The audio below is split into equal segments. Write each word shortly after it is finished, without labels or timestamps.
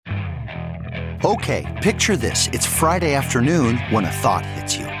Okay, picture this. It's Friday afternoon when a thought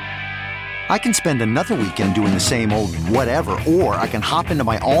hits you. I can spend another weekend doing the same old whatever, or I can hop into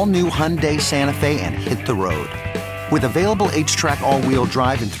my all-new Hyundai Santa Fe and hit the road. With available H-Track all-wheel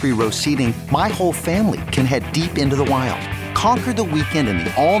drive and 3-row seating, my whole family can head deep into the wild. Conquer the weekend in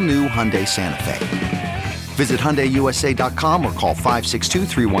the all-new Hyundai Santa Fe. Visit HyundaiUSA.com or call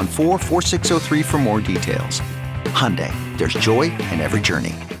 562-314-4603 for more details. Hyundai, there's joy in every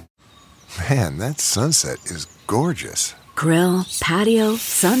journey. Man, that sunset is gorgeous. Grill, patio,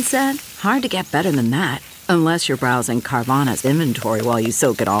 sunset. Hard to get better than that. Unless you're browsing Carvana's inventory while you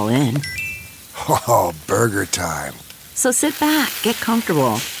soak it all in. Oh, burger time. So sit back, get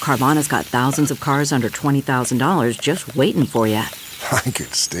comfortable. Carvana's got thousands of cars under $20,000 just waiting for you. I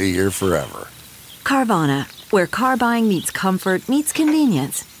could stay here forever. Carvana, where car buying meets comfort meets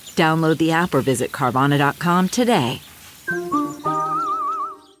convenience. Download the app or visit Carvana.com today.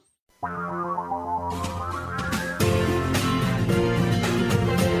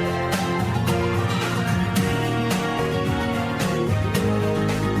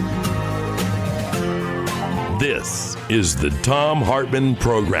 This is the Thom Hartmann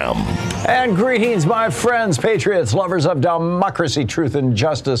Program. And greetings, my friends, patriots, lovers of democracy, truth, and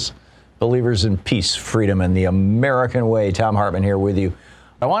justice, believers in peace, freedom, and the American way. Thom Hartmann here with you.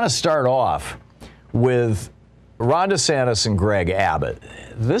 I want to start off with Ron DeSantis and Greg Abbott.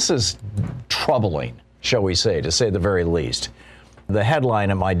 This is troubling, shall we say, to say the very least. The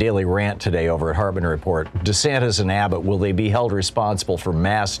headline of my daily rant today over at Hartmann Report, DeSantis and Abbott, will they be held responsible for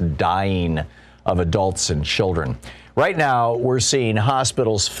mass dying of adults and children? Right now, we're seeing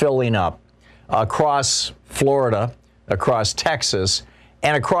hospitals filling up across Florida, across Texas,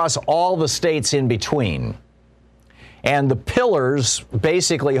 and across all the states in between. And the pillars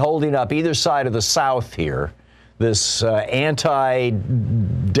basically holding up either side of the South here, this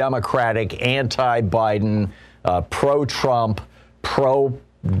anti-democratic, anti-Biden, pro-Trump,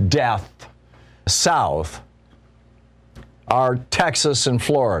 pro-death South, are Texas and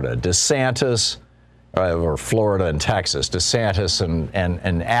Florida. DeSantis, or Florida and Texas, DeSantis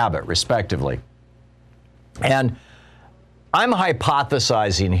and Abbott, respectively. And I'm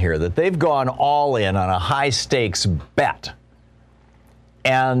hypothesizing here that they've gone all in on a high-stakes bet.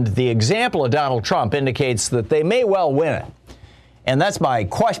 And the example of Donald Trump indicates that they may well win it. And that's my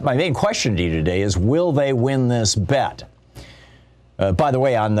main question to you today is, will they win this bet? By the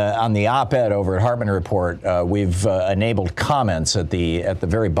way, on the op-ed over at Hartmann Report, we've enabled comments at the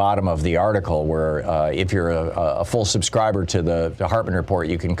very bottom of the article, where if you're a full subscriber to the Hartmann Report,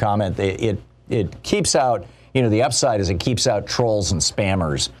 you can comment. It keeps out, the upside is it keeps out trolls and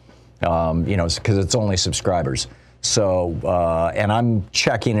spammers, because it's only subscribers. So, and I'm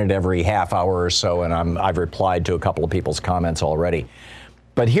checking it every half hour or so, and I've replied to a couple of people's comments already.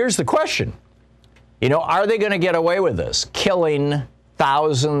 But here's the question. Are they going to get away with this? Killing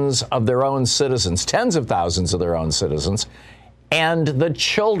thousands of their own citizens, tens of thousands of their own citizens, and the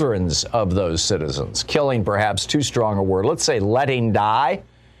children's of those citizens. Killing, perhaps too strong a word. Let's say letting die.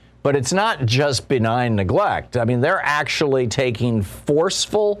 But it's not just benign neglect. I mean, they're actually taking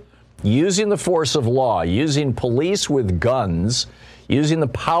using the force of law, using police with guns, using the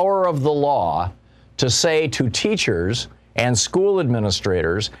power of the law to say to teachers and school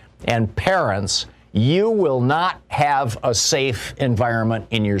administrators and parents, you will not have a safe environment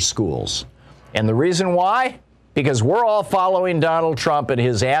in your schools. And the reason why? Because we're all following Donald Trump and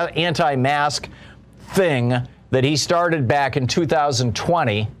his anti-mask thing that he started back in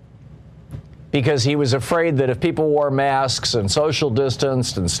 2020, because he was afraid that if people wore masks and social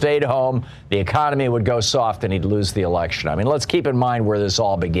distanced and stayed home, the economy would go soft and he'd lose the election. I mean, let's keep in mind where this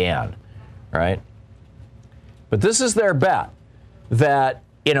all began, right? But this is their bet that,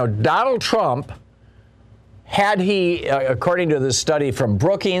 Donald Trump, had he, according to this study from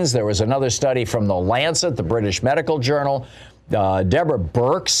Brookings, there was another study from The Lancet, the British Medical Journal. Deborah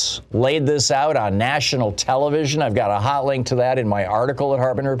Birx laid this out on national television. I've got a hot link to that in my article at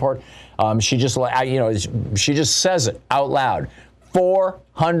Hartmann Report. She just says it out loud.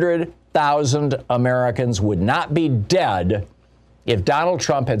 400,000 Americans would not be dead if Donald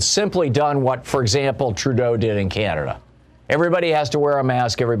Trump had simply done what, for example, Trudeau did in Canada. Everybody has to wear a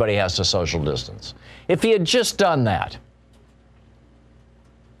mask. Everybody has to social distance. If he had just done that,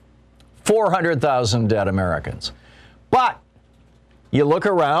 400,000 dead Americans. But you look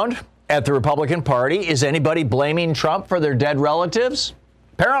around at the Republican Party. Is anybody blaming Trump for their dead relatives?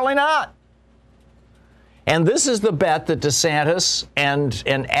 Apparently not. And this is the bet that DeSantis and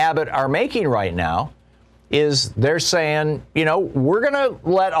Abbott are making right now, is they're saying, we're going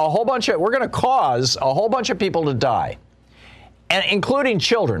to cause a whole bunch of people to die. And including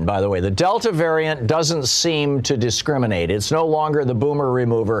children, by the way. The Delta variant doesn't seem to discriminate. It's no longer the boomer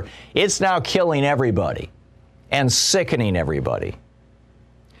remover. It's now killing everybody and sickening everybody.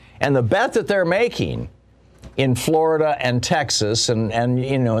 And the bet that they're making in Florida and Texas, and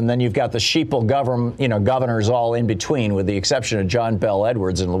then you've got the sheeple governors all in between, with the exception of John Bel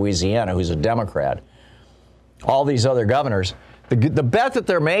Edwards in Louisiana, who's a Democrat. All these other governors. The bet that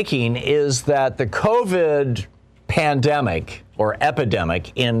they're making is that the COVID pandemic or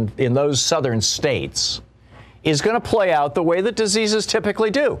epidemic in those southern states is going to play out the way that diseases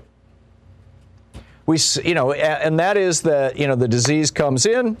typically do. And that is that, the disease comes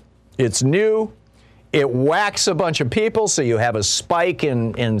in, it's new, it whacks a bunch of people, so you have a spike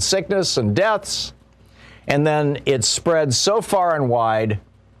in sickness and deaths, and then it spreads so far and wide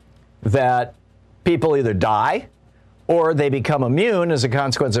that people either die or they become immune as a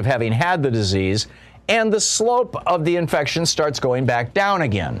consequence of having had the disease, and the slope of the infection starts going back down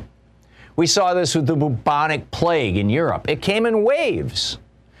again. We saw this with the bubonic plague in Europe. It came in waves.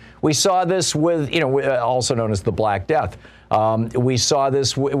 We saw this with, also known as the Black Death. We saw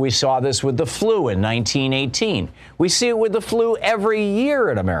this with the flu in 1918. We see it with the flu every year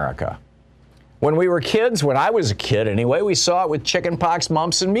in America. When we were kids, when I was a kid anyway, we saw it with chickenpox,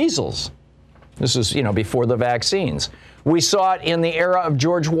 mumps, and measles. This is, before the vaccines. We saw it in the era of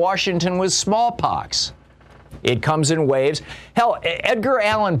George Washington with smallpox. It comes in waves. Hell, Edgar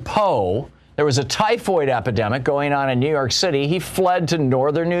Allan Poe, there was a typhoid epidemic going on in New York City. He fled to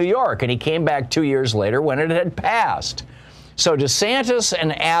northern New York, and he came back 2 years later when it had passed. So Desantis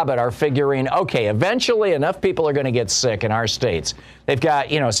and Abbott are figuring, okay, eventually enough people are going to get sick in our states. They've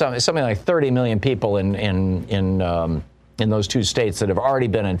got, something like 30 million people in those two states that have already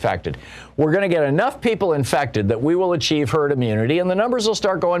been infected. We're going to get enough people infected that we will achieve herd immunity, and the numbers will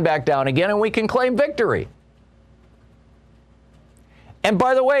start going back down again, and we can claim victory. And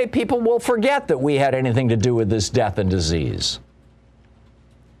by the way, people will forget that we had anything to do with this death and disease.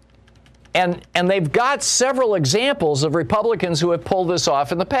 And they've got several examples of Republicans who have pulled this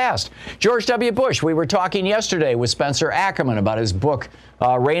off in the past. George W. Bush, we were talking yesterday with Spencer Ackerman about his book,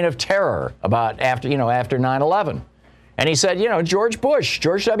 Reign of Terror, about after 9/11. And he said, George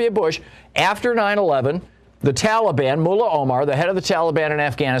W. Bush, after 9/11, the Taliban, Mullah Omar, the head of the Taliban in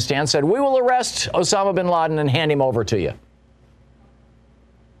Afghanistan, said, we will arrest Osama bin Laden and hand him over to you.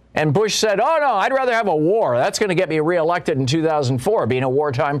 And Bush said, oh, no, I'd rather have a war. That's going to get me reelected in 2004, being a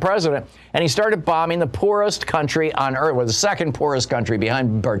wartime president. And he started bombing the poorest country on earth, or the second poorest country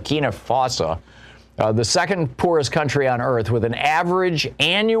behind Burkina Faso, the second poorest country on earth, with an average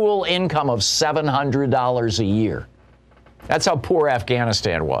annual income of $700 a year. That's how poor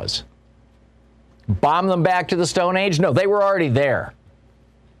Afghanistan was. Bomb them back to the Stone Age? No, they were already there.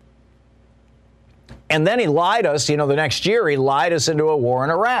 And then he lied us, the next year he lied us into a war in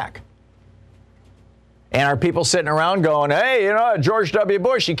Iraq. And our people sitting around going, hey, George W.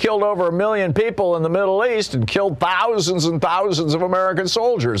 Bush, he killed over 1 million people in the Middle East and killed thousands and thousands of American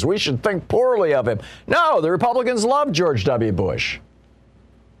soldiers. We should think poorly of him. No, the Republicans loved George W. Bush.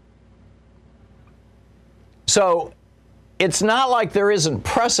 So it's not like there isn't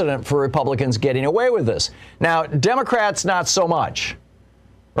precedent for Republicans getting away with this. Now, Democrats, not so much.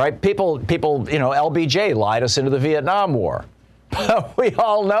 Right? People, LBJ lied us into the Vietnam War. We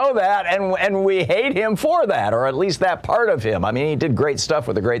all know that, and we hate him for that, or at least that part of him. I mean, he did great stuff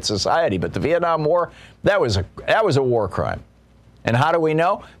with the Great Society, but the Vietnam War, that was a war crime. And how do we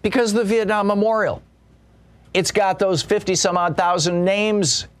know? Because of the Vietnam Memorial. It's got those 50-some-odd thousand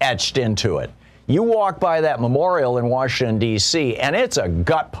names etched into it. You walk by that memorial in Washington, D.C., and it's a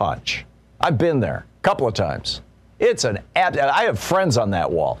gut punch. I've been there a couple of times. I have friends on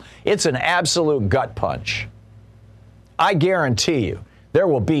that wall. It's an absolute gut punch. I guarantee you, there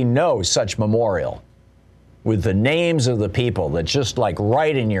will be no such memorial with the names of the people that just like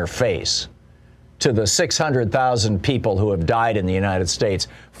right in your face to the 600,000 people who have died in the United States,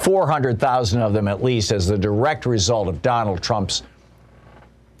 400,000 of them at least as the direct result of Donald Trump's,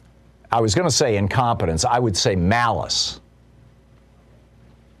 I was going to say incompetence, I would say malice.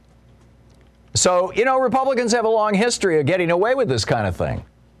 So, Republicans have a long history of getting away with this kind of thing,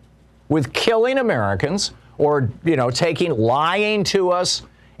 with killing Americans or, lying to us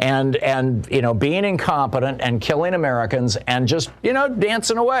and being incompetent and killing Americans and just,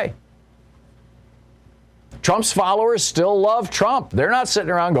 dancing away. Trump's followers still love Trump. They're not sitting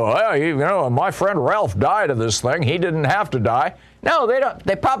around going, hey, my friend Ralph died of this thing. He didn't have to die. No, they don't.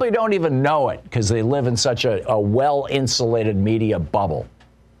 They probably don't even know it because they live in such a well-insulated media bubble.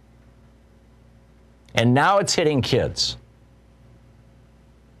 And now it's hitting kids.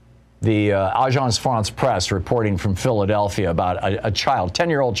 The Agence France-Presse reporting from Philadelphia about a child,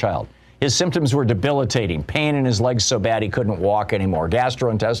 10-year-old child. His symptoms were debilitating. Pain in his legs so bad he couldn't walk anymore.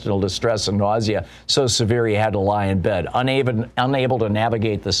 Gastrointestinal distress and nausea so severe he had to lie in bed. Unable to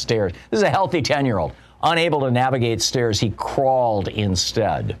navigate the stairs. This is a healthy 10-year-old. Unable to navigate stairs, he crawled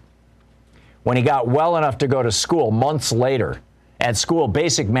instead. When he got well enough to go to school, months later, at school,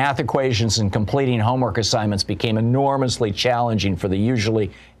 basic math equations and completing homework assignments became enormously challenging for the usually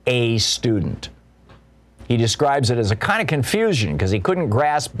A student. He describes it as a kind of confusion because he couldn't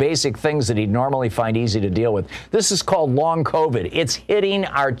grasp basic things that he'd normally find easy to deal with. This is called long COVID. It's hitting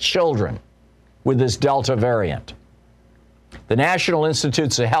our children with this Delta variant. The National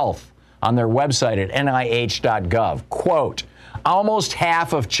Institutes of Health on their website at nih.gov, quote, almost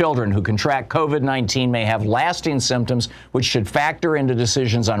half of children who contract COVID-19 may have lasting symptoms which should factor into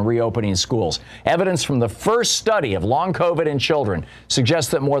decisions on reopening schools. Evidence from the first study of long COVID in children suggests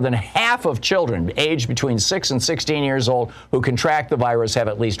that more than half of children aged between 6 and 16 years old who contract the virus have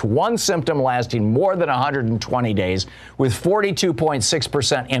at least one symptom lasting more than 120 days, with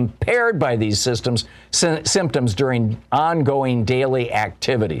 42.6% impaired by these symptoms during ongoing daily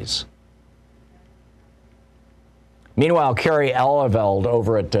activities. Meanwhile, Carrie Eleveld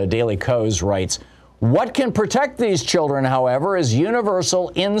over at Daily Kos writes, what can protect these children, however, is universal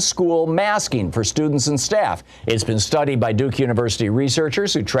in-school masking for students and staff. It's been studied by Duke University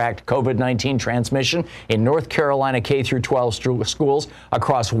researchers who tracked COVID-19 transmission in North Carolina K-12 schools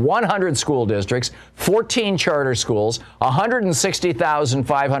across 100 school districts, 14 charter schools,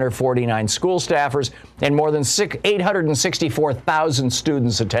 160,549 school staffers, and more than 864,000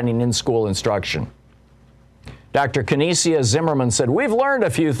 students attending in-school instruction. Dr. Kinesia Zimmerman said, we've learned a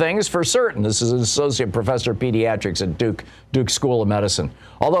few things for certain. This is an associate professor of pediatrics at Duke School of Medicine.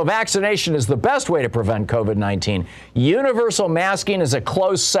 Although vaccination is the best way to prevent COVID-19, universal masking is a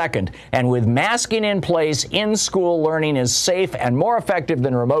close second. And with masking in place, in-school learning is safe and more effective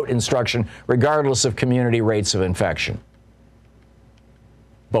than remote instruction, regardless of community rates of infection.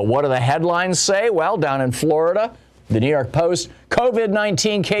 But what do the headlines say? Well, down in Florida, the New York Post,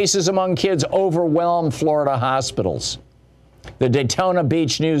 COVID-19 cases among kids overwhelm Florida hospitals. The Daytona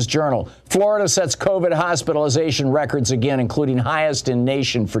Beach News Journal, Florida sets COVID hospitalization records again, including highest in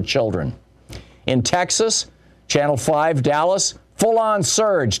nation for children. In Texas, Channel 5, Dallas, full-on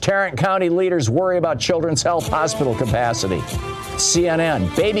surge. Tarrant County leaders worry about children's health hospital capacity.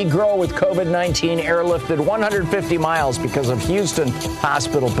 CNN, baby girl with COVID-19 airlifted 150 miles because of Houston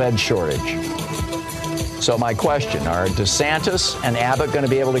hospital bed shortage. So my question, are DeSantis and Abbott going to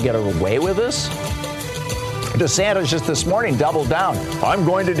be able to get away with this? DeSantis just this morning doubled down. I'm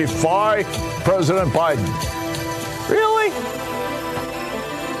going to defy President Biden. Really?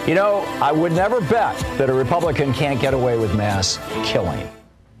 You know, I would never bet that a Republican can't get away with mass killing.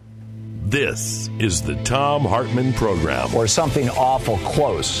 This is the Thom Hartmann Program. Or something awful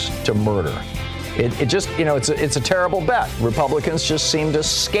close to murder. It just, you know, it's a terrible bet. Republicans just seem to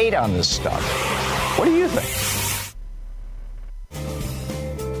skate on this stuff. What do you think?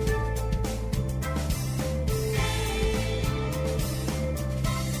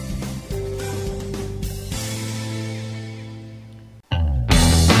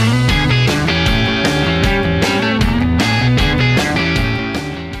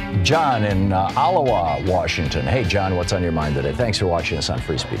 John in Ottawa, Washington. Hey, John, what's on your mind today? Thanks for watching us on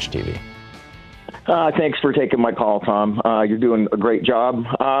Free Speech TV. Thanks for taking my call, Tom. You're doing a great job.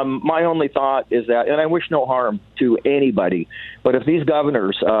 My only thought is that, and I wish no harm to anybody, but if these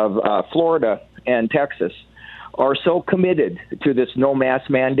governors of Florida and Texas are so committed to this no mask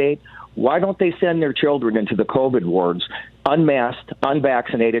mandate, why don't they send their children into the COVID wards, unmasked,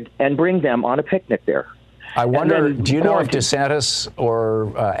 unvaccinated, and bring them on a picnic there? I wonder, do you know if DeSantis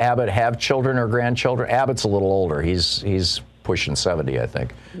or Abbott have children or grandchildren? Abbott's a little older. He's pushing 70, I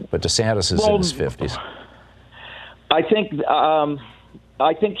think. But DeSantis is in his 50s. I think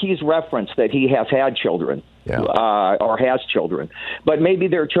he's referenced that he has had children, or has children, but maybe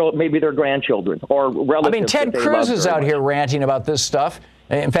they're grandchildren or relatives. I mean, Ted Cruz is out here ranting about this stuff.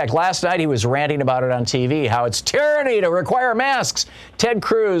 In fact, last night he was ranting about it on TV, how it's tyranny to require masks. Ted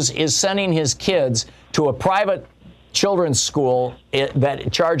Cruz is sending his kids to a private children's school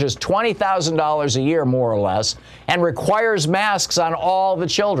that charges $20,000 a year, more or less, and requires masks on all the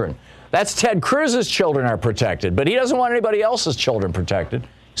children. That's Ted Cruz's children are protected, but he doesn't want anybody else's children protected.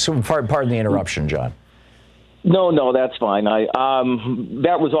 So, pardon the interruption, John. No, that's fine.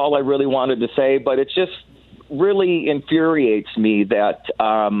 That was all I really wanted to say, but it just really infuriates me that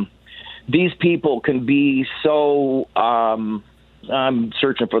these people can be so I'm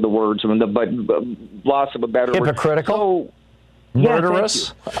searching for the words, but loss of a better hypocritical? word. So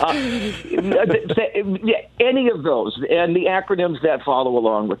Murderous? Any of those, and the acronyms that follow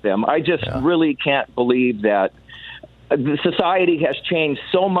along with them. I just really can't believe that the society has changed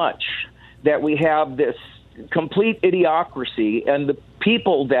so much that we have this complete idiocracy, and the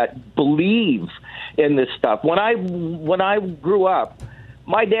people that believe in this stuff. When I grew up,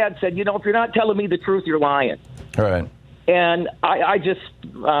 my dad said, if you're not telling me the truth, you're lying. All right. And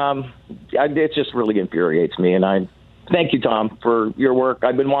it just really infuriates me. And I thank you, Tom, for your work.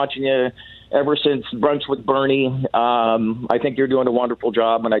 I've been watching you ever since Brunch with Bernie. I think you're doing a wonderful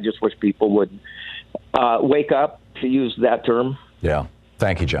job, and I just wish people would wake up, to use that term. Yeah.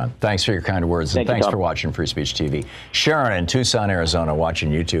 Thank you, John. Thanks for your kind words, and thanks for watching Free Speech TV. Sharon in Tucson, Arizona,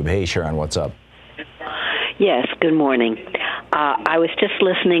 watching YouTube. Hey, Sharon, what's up? Yes, good morning. I was just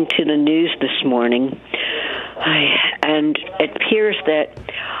listening to the news this morning, and it appears that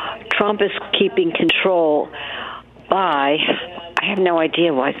Trump is keeping control by, I have no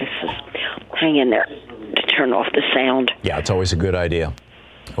idea why this is, hang in there to turn off the sound. Yeah, it's always a good idea.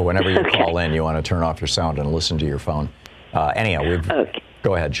 Whenever you call in, you want to turn off your sound and listen to your phone.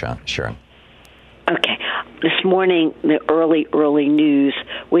 Go ahead, Sharon. Okay. This morning, the early news,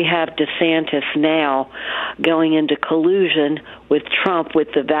 we have Desantis now going into collusion with Trump with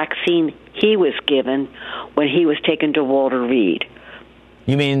the vaccine he was given when he was taken to Walter Reed.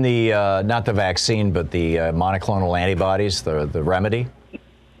 You mean the not the vaccine, but the monoclonal antibodies, the remedy?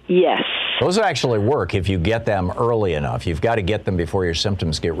 Yes. Those actually work if you get them early enough. You've got to get them before your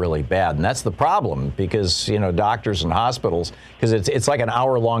symptoms get really bad. And that's the problem because, doctors and hospitals, because it's like an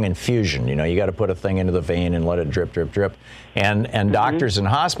hour-long infusion. You got to put a thing into the vein and let it drip, drip, drip. And doctors and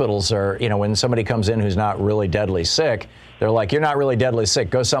hospitals are, when somebody comes in who's not really deadly sick, they're like, you're not really deadly sick.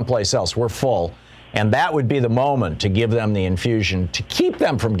 Go someplace else. We're full. And that would be the moment to give them the infusion to keep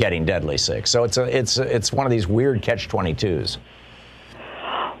them from getting deadly sick. So it's one of these weird catch-22s.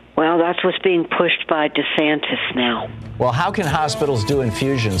 Well, that's what's being pushed by Desantis now. Well, how can hospitals do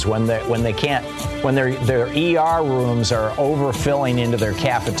infusions when their ER rooms are overfilling into their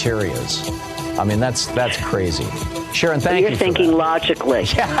cafeterias? I mean, that's crazy. Sharon, thank you. You're thinking logically.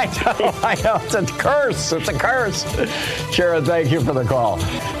 Yeah, I know. It's a curse. It's a curse. Sharon, thank you for the call.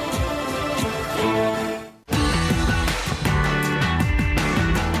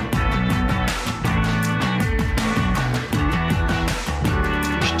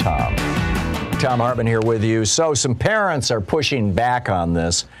 Tom Hartman here with you. So some parents are pushing back on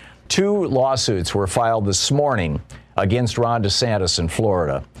this. 2 lawsuits were filed this morning against Ron DeSantis in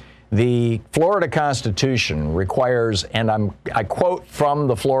Florida. The Florida Constitution requires, and I quote from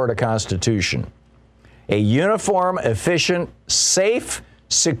the Florida Constitution, a uniform, efficient, safe,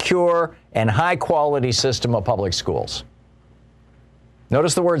 secure, and high-quality system of public schools.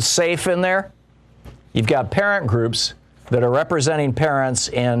 Notice the word safe in there? You've got parent groups that are representing parents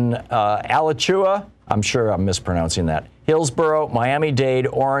in Alachua, I'm sure I'm mispronouncing that, Hillsborough, Miami-Dade,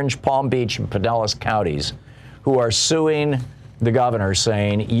 Orange, Palm Beach, and Pinellas counties, who are suing the governor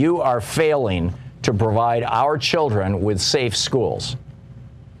saying, you are failing to provide our children with safe schools.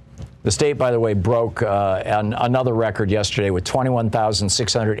 The state, by the way, broke another record yesterday with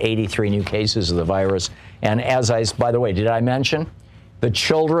 21,683 new cases of the virus. And by the way, did I mention the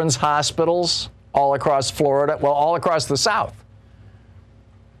children's hospitals all across Florida, well, all across the South,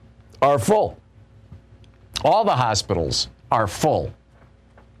 are full. All the hospitals are full.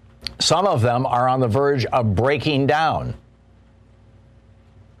 Some of them are on the verge of breaking down.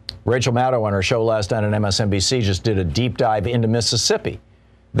 Rachel Maddow on her show last night on MSNBC just did a deep dive into Mississippi.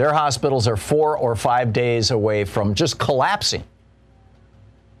 Their hospitals are 4 or 5 days away from just collapsing.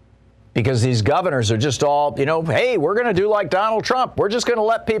 Because these governors are just all, hey, we're going to do like Donald Trump. We're just going to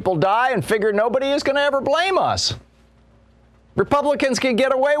let people die and figure nobody is going to ever blame us. Republicans can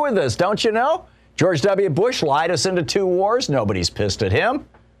get away with this, don't you know? George W. Bush lied us into 2 wars. Nobody's pissed at him.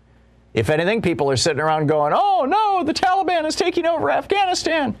 If anything, people are sitting around going, oh, no, the Taliban is taking over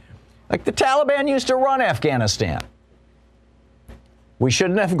Afghanistan. Like the Taliban used to run Afghanistan. We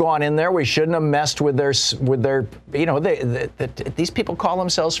shouldn't have gone in there. We shouldn't have messed with their these people call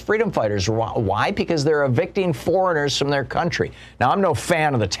themselves freedom fighters. Why? Because they're evicting foreigners from their country. Now, I'm no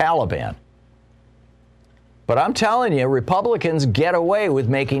fan of the Taliban. But I'm telling you, Republicans get away with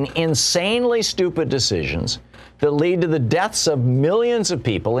making insanely stupid decisions that lead to the deaths of millions of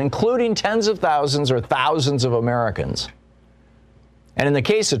people, including tens of thousands or thousands of Americans. And in the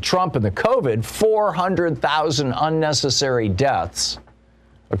case of Trump and the COVID, 400,000 unnecessary deaths.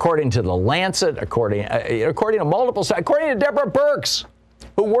 According to the Lancet, according to multiple sites, according to Deborah Birx,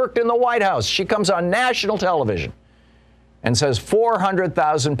 who worked in the White House. She comes on national television and says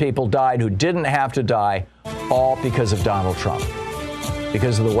 400,000 people died who didn't have to die, all because of Donald Trump,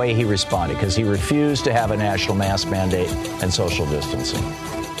 because of the way he responded, because he refused to have a national mask mandate and social distancing.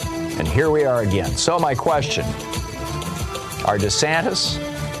 And here we are again. So my question, are DeSantis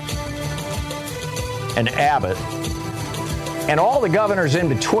and Abbott and all the governors in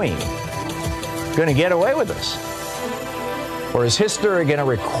between going to get away with this? Or is history going to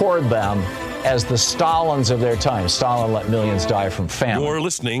record them as the Stalins of their time? Stalin let millions die from famine. You're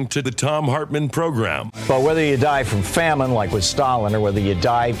listening to the Thom Hartmann Program. But whether you die from famine, like with Stalin, or whether you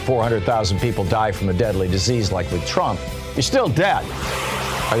die, 400,000 people die from a deadly disease, like with Trump, you're still dead.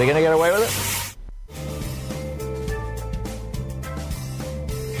 Are they going to get away with it?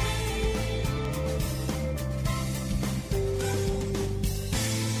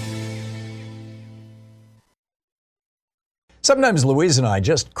 Sometimes Louise and I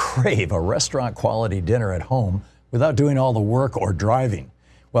just crave a restaurant-quality dinner at home without doing all the work or driving.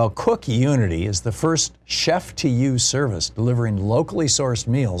 Well, Cook Unity is the first chef-to-you service delivering locally sourced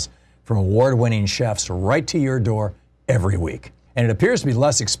meals from award-winning chefs right to your door every week. And it appears to be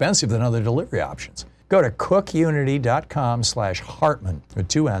less expensive than other delivery options. Go to cookunity.com/Hartman with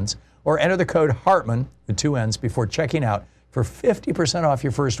 2 N's or enter the code Hartman with 2 N's before checking out for 50% off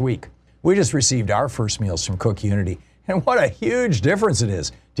your first week. We just received our first meals from Cook Unity. And what a huge difference it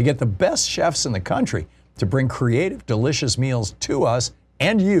is to get the best chefs in the country to bring creative, delicious meals to us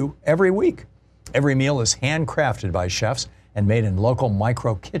and you every week. Every meal is handcrafted by chefs and made in local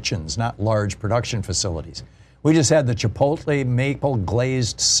micro kitchens, not large production facilities. We just had the Chipotle maple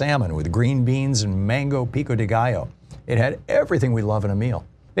glazed salmon with green beans and mango pico de gallo. It had everything we love in a meal.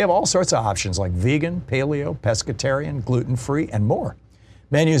 They have all sorts of options like vegan, paleo, pescatarian, gluten-free, and more.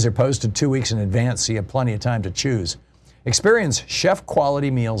 Menus are posted 2 weeks in advance, so you have plenty of time to choose. Experience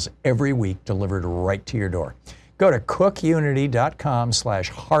chef-quality meals every week delivered right to your door. Go to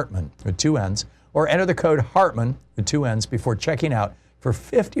cookunity.com/Hartman with 2 N's or enter the code Hartman with 2 N's before checking out for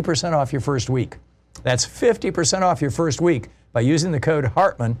 50% off your first week. That's 50% off your first week by using the code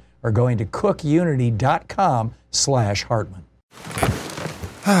Hartman or going to cookunity.com/Hartman.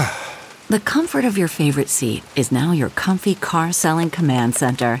 The comfort of your favorite seat is now your comfy car selling command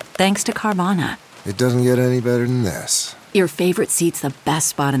center, thanks to Carvana. It doesn't get any better than this. Your favorite seat's the best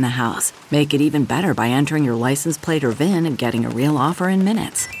spot in the house. Make it even better by entering your license plate or VIN and getting a real offer in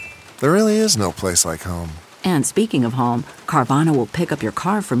minutes. There really is no place like home. And speaking of home, Carvana will pick up your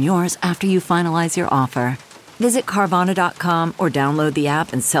car from yours after you finalize your offer. Visit Carvana.com or download the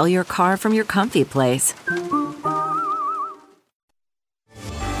app and sell your car from your comfy place.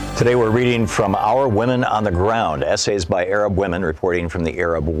 Today we're reading from Our Women on the Ground, essays by Arab women reporting from the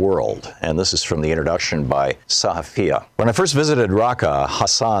Arab world. And this is from the introduction by Sahafia. When I first visited Raqqa,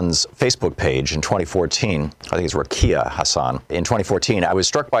 Hassan's Facebook page in 2014, I think it's Rakia Hassan, in 2014, I was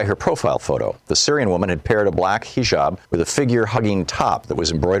struck by her profile photo. The Syrian woman had paired a black hijab with a figure-hugging top that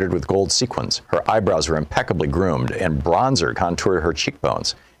was embroidered with gold sequins. Her eyebrows were impeccably groomed, and bronzer contoured her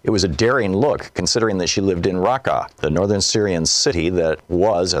cheekbones. It was a daring look, considering that she lived in Raqqa, the northern Syrian city that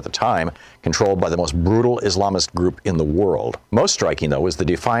was, at the time, controlled by the most brutal Islamist group in the world. Most striking, though, was the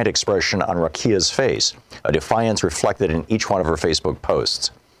defiant expression on Rakia's face, a defiance reflected in each one of her Facebook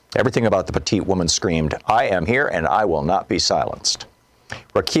posts. Everything about the petite woman screamed, "I am here and I will not be silenced."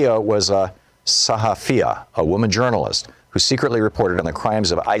 Rakia was a Sahafia, a woman journalist, who secretly reported on the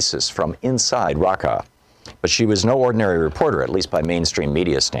crimes of ISIS from inside Raqqa. But she was no ordinary reporter, at least by mainstream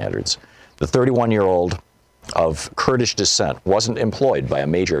media standards. The 31-year-old of Kurdish descent wasn't employed by a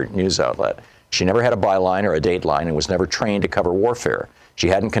major news outlet. She never had a byline or a dateline and was never trained to cover warfare. She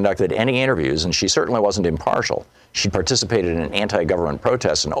hadn't conducted any interviews, and she certainly wasn't impartial. She participated in anti-government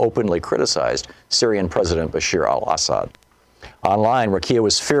protests and openly criticized Syrian President Bashar al-Assad. Online, Rakia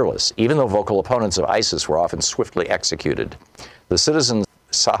was fearless, even though vocal opponents of ISIS were often swiftly executed. The citizen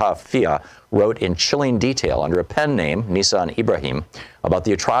Sahafia wrote in chilling detail under a pen name, Nisan Ibrahim, about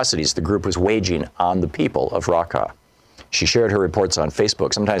the atrocities the group was waging on the people of Raqqa. She shared her reports on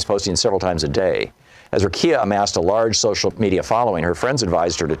Facebook, sometimes posting several times a day. As Rakia amassed a large social media following, her friends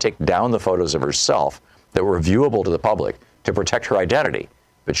advised her to take down the photos of herself that were viewable to the public to protect her identity,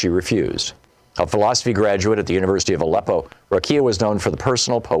 but she refused. A philosophy graduate at the University of Aleppo, Rakia was known for the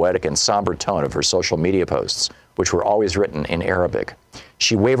personal, poetic, and somber tone of her social media posts, which were always written in Arabic.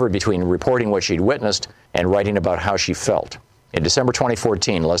 She wavered between reporting what she'd witnessed and writing about how she felt. In December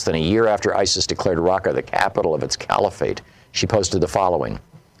 2014, less than a year after ISIS declared Raqqa the capital of its caliphate, she posted the following: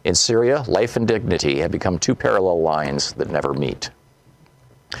 "In Syria, life and dignity have become two parallel lines that never meet."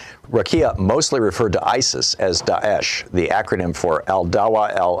 Rakia mostly referred to ISIS as Daesh, the acronym for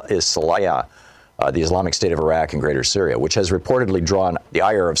Al-Dawa al-Islaya, the Islamic State of Iraq and Greater Syria, which has reportedly drawn the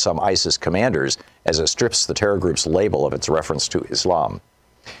ire of some ISIS commanders as it strips the terror group's label of its reference to Islam.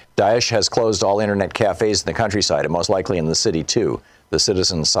 Daesh has closed all internet cafes in the countryside, and most likely in the city, too, the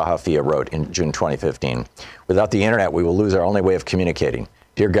Citizen Sahafiya wrote in June 2015. Without the internet, we will lose our only way of communicating.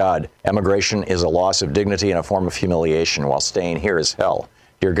 Dear God, emigration is a loss of dignity and a form of humiliation, while staying here is hell.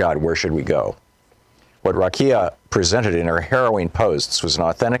 Dear God, where should we go? What Rakia presented in her harrowing posts was an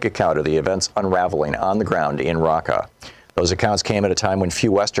authentic account of the events unraveling on the ground in Raqqa. Those accounts came at a time when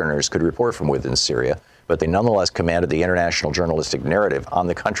few Westerners could report from within Syria, but they nonetheless commanded the international journalistic narrative on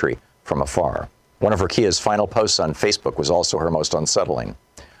the country from afar. One of Rakia's final posts on Facebook was also her most unsettling.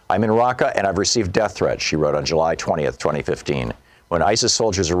 I'm in Raqqa and I've received death threats, she wrote on July 20th, 2015. When ISIS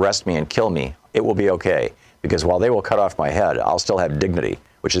soldiers arrest me and kill me, it will be okay, because while they will cut off my head, I'll still have dignity,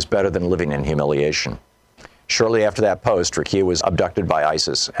 which is better than living in humiliation. Shortly after that post, Rakia was abducted by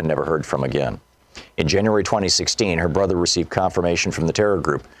ISIS and never heard from again. In January 2016, her brother received confirmation from the terror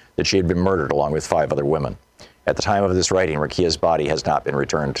group that she had been murdered along with 5 other women. At the time of this writing, Rakia's body has not been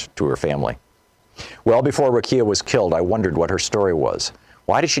returned to her family. Well before Rakia was killed, I wondered what her story was.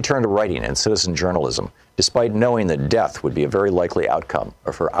 Why did she turn to writing and citizen journalism, despite knowing that death would be a very likely outcome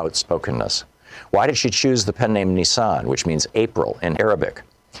of her outspokenness? Why did she choose the pen name Nisan, which means April in Arabic?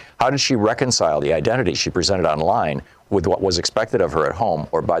 How did she reconcile the identity she presented online with what was expected of her at home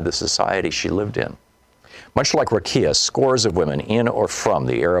or by the society she lived in? Much like Rakia, scores of women in or from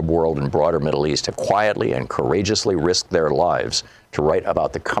the Arab world and broader Middle East have quietly and courageously risked their lives to write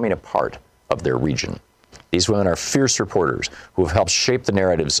about the coming apart of their region. These women are fierce reporters who have helped shape the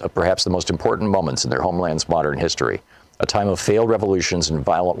narratives of perhaps the most important moments in their homeland's modern history, a time of failed revolutions and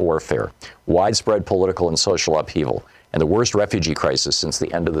violent warfare, widespread political and social upheaval, and the worst refugee crisis since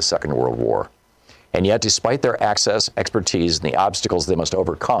the end of the Second World War. And yet, despite their access, expertise, and the obstacles they must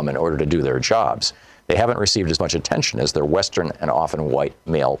overcome in order to do their jobs, they haven't received as much attention as their Western and often white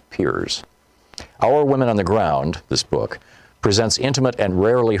male peers. Our Women on the Ground, this book, presents intimate and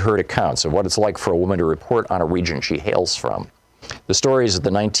rarely heard accounts of what it's like for a woman to report on a region she hails from. The stories of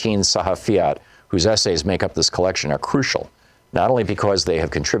the 19 Sahafiyat whose essays make up this collection are crucial, not only because they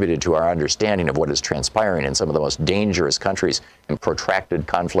have contributed to our understanding of what is transpiring in some of the most dangerous countries and protracted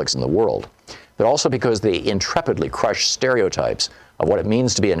conflicts in the world, but also because they intrepidly crush stereotypes of what it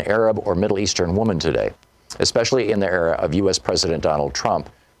means to be an Arab or Middle Eastern woman today, especially in the era of U.S. President Donald Trump,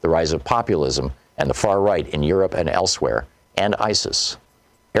 the rise of populism, and the far right in Europe and elsewhere, and ISIS.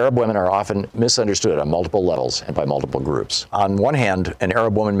 Arab women are often misunderstood on multiple levels and by multiple groups. On one hand, an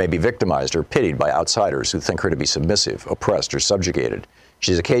Arab woman may be victimized or pitied by outsiders who think her to be submissive, oppressed, or subjugated.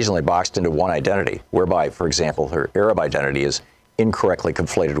 She's occasionally boxed into one identity, whereby, for example, her Arab identity is incorrectly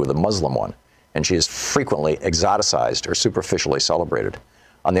conflated with a Muslim one, and she is frequently exoticized or superficially celebrated.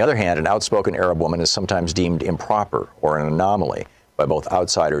 On the other hand, an outspoken Arab woman is sometimes deemed improper or an anomaly by both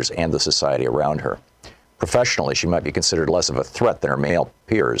outsiders and the society around her. Professionally, she might be considered less of a threat than her male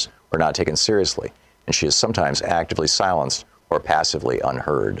peers or not taken seriously, and she is sometimes actively silenced or passively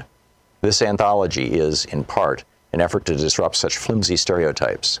unheard. This anthology is, in part, an effort to disrupt such flimsy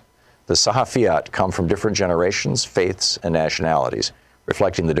stereotypes. The Sahafiyat come from different generations, faiths, and nationalities,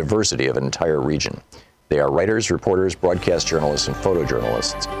 reflecting the diversity of an entire region. They are writers, reporters, broadcast journalists, and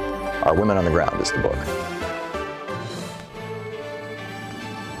photojournalists. Our Women on the Ground is the book.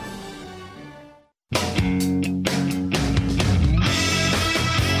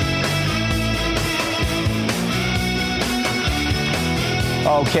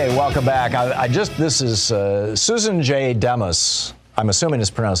 Okay, welcome back. This is Susan J. Demas. I'm assuming it's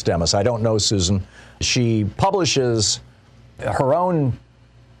pronounced Demas. I don't know Susan. She publishes her own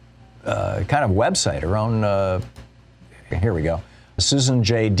kind of website, her own, here we go.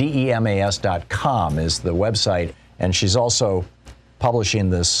 SusanJDemas.com is the website, and she's also publishing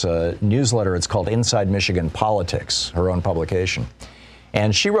this newsletter. It's called Inside Michigan Politics, her own publication.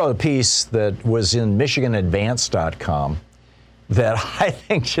 And she wrote a piece that was in MichiganAdvance.com that I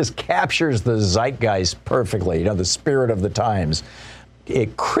think just captures the zeitgeist perfectly, you know, the spirit of the times.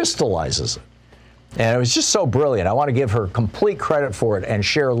 It crystallizes it. And it was just so brilliant. I want to give her complete credit for it and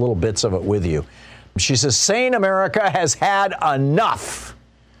share little bits of it with you. She says, sane America has had enough.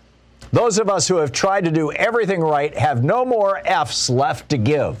 Those of us who have tried to do everything right have no more F's left to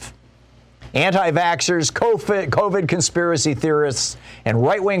give. Anti-vaxxers, COVID conspiracy theorists, and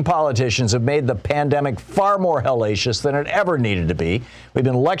right-wing politicians have made the pandemic far more hellacious than it ever needed to be. We've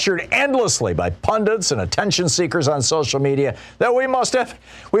been lectured endlessly by pundits and attention seekers on social media that we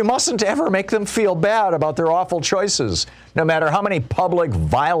mustn't ever make them feel bad about their awful choices, no matter how many public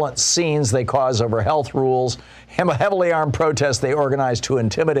violent scenes they cause over health rules, heavily armed protests they organize to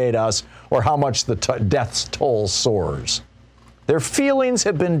intimidate us, or how much the death toll soars. Their feelings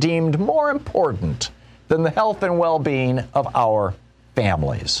have been deemed more important than the health and well-being of our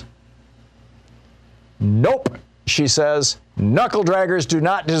families. Nope, she says. Knuckle draggers do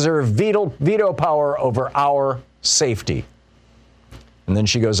not deserve veto power over our safety. And then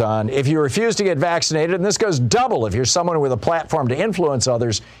she goes on, if you refuse to get vaccinated, and this goes double if you're someone with a platform to influence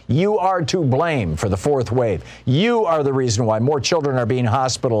others, you are to blame for the fourth wave. You are the reason why more children are being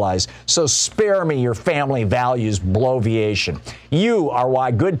hospitalized. So spare me your family values bloviation. You are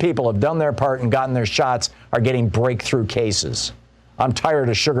why good people have done their part and gotten their shots are getting breakthrough cases. I'm tired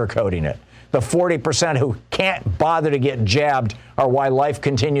of sugarcoating it. The 40% who can't bother to get jabbed are why life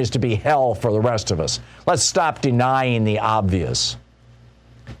continues to be hell for the rest of us. Let's stop denying the obvious.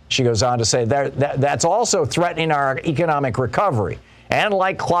 She goes on to say that's also threatening our economic recovery. And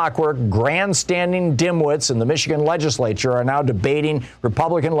like clockwork, grandstanding dimwits in the Michigan legislature are now debating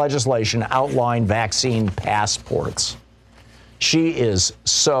Republican legislation outlawing vaccine passports. She is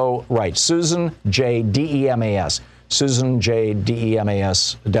so right. Susan J. Demas. Susan J.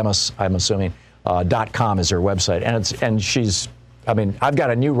 Demas, I'm assuming, .com is her website. And she's, I mean, I've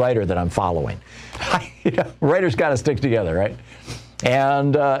got a new writer that I'm following. Writers got to stick together, right?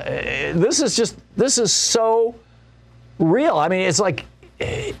 And this is so real. I mean, it's like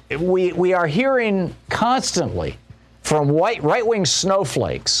we are hearing constantly from right-wing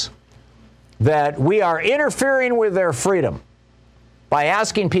snowflakes that we are interfering with their freedom by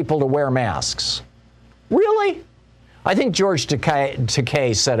asking people to wear masks. Really? I think George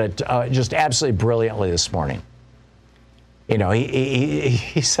Takei said it just absolutely brilliantly this morning. You know,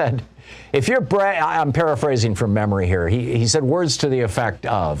 he said, if you're I'm paraphrasing from memory here. He said words to the effect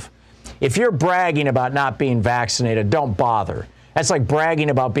of, if you're bragging about not being vaccinated, don't bother. That's like bragging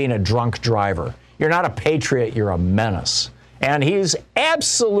about being a drunk driver. You're not a patriot, you're a menace. And he's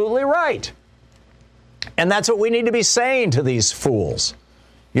absolutely right. And that's what we need to be saying to these fools.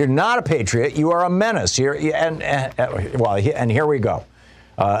 You're not a patriot, you are a menace. And here we go.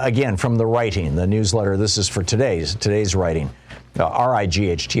 Again, from The Writing, the newsletter. This is for today's writing.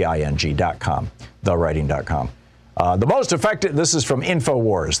 RIGHTING.com, thewriting.com. The most effective, this is from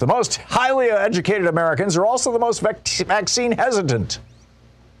InfoWars, the most highly educated Americans are also the most vaccine hesitant.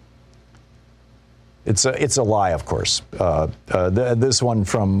 It's a lie, of course. This one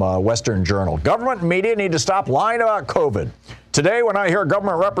from Western Journal. Government media need to stop lying about COVID. Today, when I hear a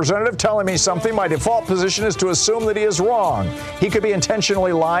government representative telling me something, my default position is to assume that he is wrong. He could be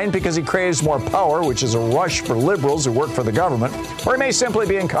intentionally lying because he craves more power, which is a rush for liberals who work for the government, or he may simply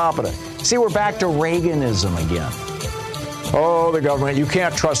be incompetent. See, we're back to Reaganism again. Oh, the government. You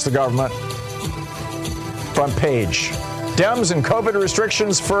can't trust the government. Front page. Dems and COVID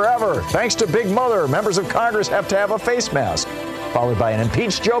restrictions forever. Thanks to Big Mother, members of Congress have to have a face mask. Followed by an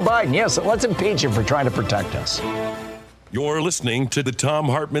impeached Joe Biden. Yes, let's impeach him for trying to protect us. You're listening to the Thom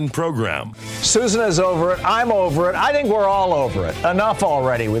Hartmann Program. Susan is over it. I'm over it. I think we're all over it. Enough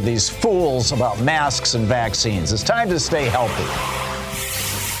already with these fools about masks and vaccines. It's time to stay healthy.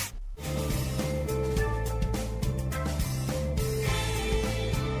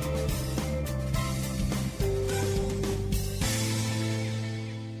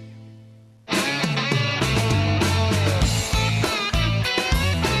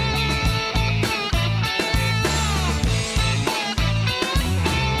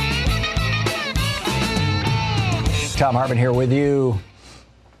 Thom Hartmann here with you.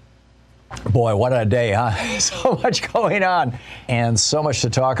 Boy, what a day, huh? So much going on and so much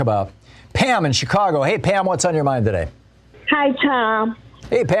to talk about. Pam in Chicago. Hey, Pam, what's on your mind today? Hi, Tom.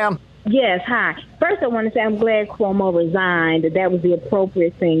 Hey, Pam. Yes, hi. First, I want to say I'm glad Cuomo resigned. That was the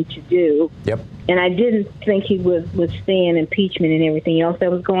appropriate thing to do. Yep. And I didn't think he would withstand impeachment and everything else that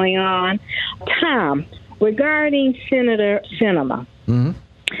was going on. Tom, regarding Senator Sinema,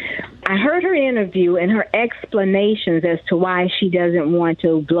 I heard her interview and her explanations as to why she doesn't want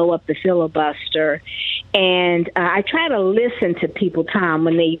to blow up the filibuster. And I try to listen to people, Tom,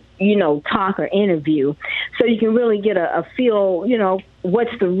 when they, talk or interview, so you can really get a feel,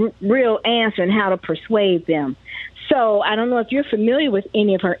 what's the real answer and how to persuade them. So I don't know if you're familiar with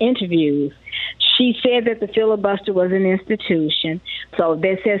any of her interviews. She said that the filibuster was an institution. So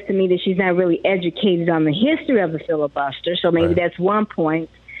that says to me that she's not really educated on the history of the filibuster. So maybe that's one point.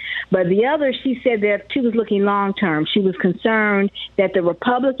 But the other, she said that she was looking long term. She was concerned that the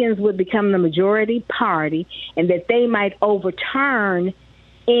Republicans would become the majority party and that they might overturn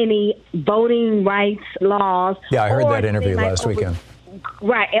any voting rights laws. Yeah, I heard that interview last weekend.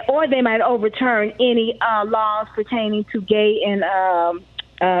 Right, or they might overturn any laws pertaining to gay and, the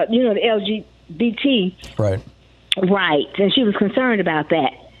LGBT. Right. Right, and she was concerned about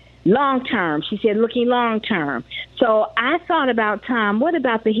that. Long term, she said, looking long term. So I thought about, Tom, what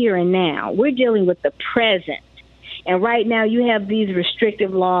about the here and now? We're dealing with the present. And right now you have these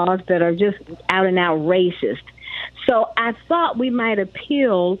restrictive laws that are just out and out racist. So I thought we might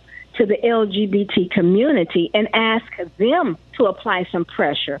appeal to the LGBT community and ask them to apply some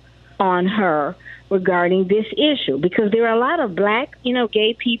pressure on her regarding this issue, because there are a lot of black,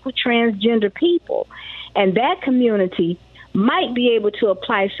 gay people, transgender people, and that community might be able to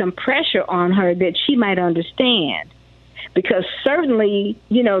apply some pressure on her that she might understand, because certainly,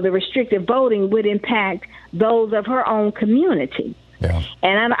 the restrictive voting would impact those of her own community. Yeah.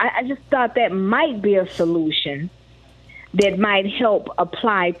 And I just thought that might be a solution that might help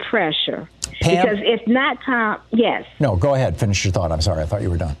apply pressure. Pam? Because if not, Tom, yes. No, go ahead. Finish your thought. I'm sorry. I thought you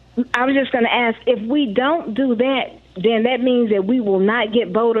were done. I was just going to ask, if we don't do that, then that means that we will not get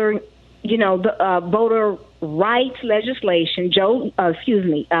voter rights legislation, John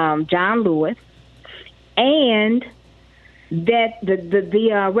Lewis, and that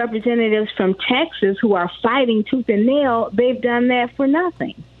the representatives from Texas who are fighting tooth and nail, they've done that for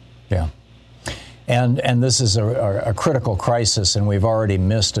nothing. Yeah. And this is a critical crisis, and we've already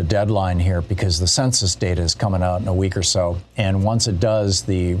missed a deadline here because the census data is coming out in a week or so. And once it does,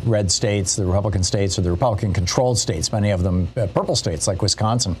 the red states, the Republican states, or the Republican-controlled states, many of them purple states like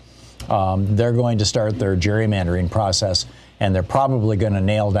Wisconsin, they're going to start their gerrymandering process, and they're probably going to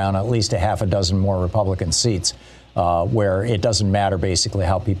nail down at least a half a dozen more Republican seats where it doesn't matter basically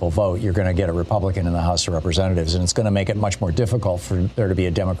how people vote. You're going to get a Republican in the House of Representatives, and it's going to make it much more difficult for there to be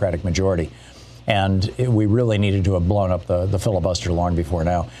a Democratic majority. And we really needed to have blown up the filibuster long before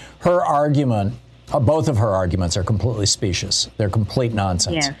now. Her argument, both of her arguments are completely specious. They're complete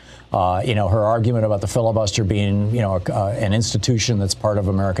nonsense. Yeah. Her argument about the filibuster being, an institution that's part of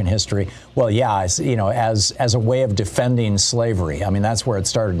American history. Well, yeah, as a way of defending slavery. I mean, that's where it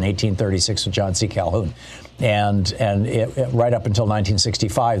started in 1836 with John C. Calhoun. And right up until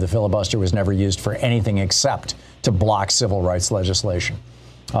 1965, the filibuster was never used for anything except to block civil rights legislation.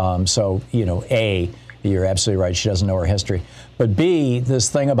 So, A, you're absolutely right. She doesn't know her history. But B, this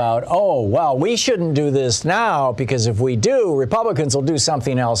thing about, we shouldn't do this now because if we do, Republicans will do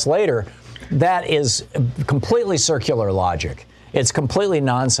something else later. That is completely circular logic. It's completely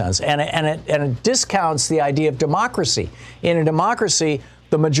nonsense. And it discounts the idea of democracy. In a democracy,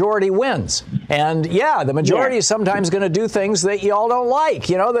 the majority wins. And the majority is sometimes going to do things that you all don't like,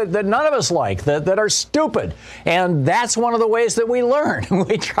 that none of us like, that are stupid. And that's one of the ways that we learn.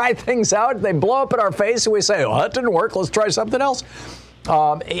 We try things out, they blow up in our face, and we say, that didn't work, let's try something else.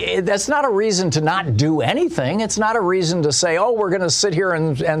 That's not a reason to not do anything. It's not a reason to say, we're going to sit here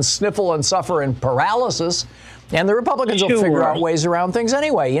and sniffle and suffer in paralysis. And the Republicans will figure out ways around things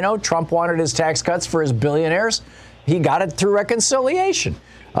anyway. Trump wanted his tax cuts for his billionaires. He got it through reconciliation.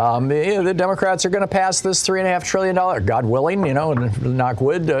 The Democrats are going to pass this $3.5 trillion, God willing, knock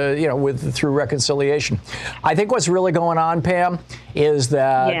wood, through reconciliation. I think what's really going on, Pam, is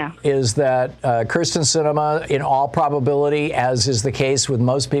that Kyrsten Sinema, in all probability, as is the case with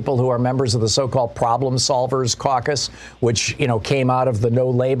most people who are members of the so-called Problem Solvers Caucus, which came out of the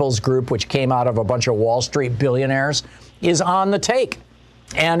No Labels group, which came out of a bunch of Wall Street billionaires, is on the take.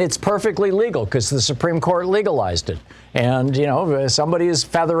 And it's perfectly legal because the Supreme Court legalized it. And, somebody is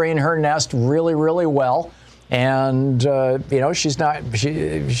feathering her nest really, really well. And, she's not,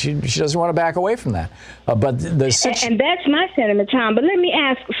 she doesn't want to back away from that. And that's my sentiment, Tom. But let me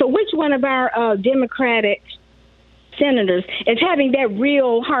ask, so which one of our Democratic senators is having that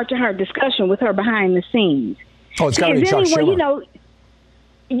real heart-to-heart discussion with her behind the scenes? Oh, it's got to be Chuck Schumer.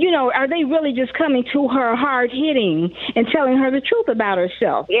 Are they really just coming to her hard-hitting and telling her the truth about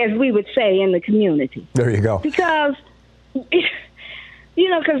herself, as we would say in the community? There you go. Because,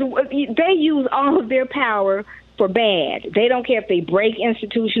 because they use all of their power for bad. They don't care if they break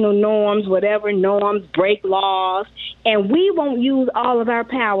institutional norms, whatever norms, break laws, and we won't use all of our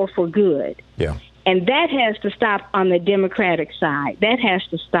power for good. Yeah. And that has to stop on the Democratic side. That has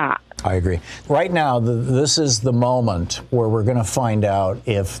to stop. I agree. Right now, this is the moment where we're going to find out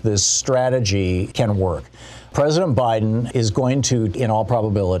if this strategy can work. President Biden is going to, in all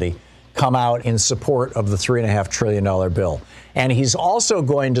probability, come out in support of the $3.5 trillion bill. And he's also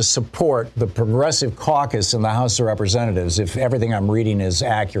going to support the Progressive Caucus in the House of Representatives, if everything I'm reading is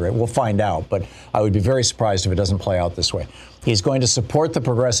accurate. We'll find out, but I would be very surprised if it doesn't play out this way. He's going to support the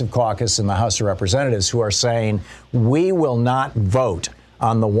Progressive Caucus in the House of Representatives, who are saying, we will not vote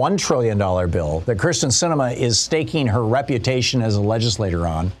on the $1 trillion bill that Kyrsten Sinema is staking her reputation as a legislator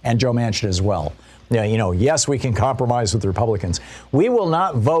on, and Joe Manchin as well. Yes, we can compromise with the Republicans. We will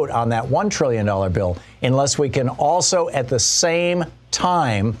not vote on that $1 trillion bill unless we can also at the same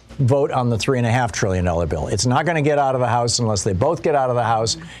time vote on the $3.5 trillion bill. It's not going to get out of the House unless they both get out of the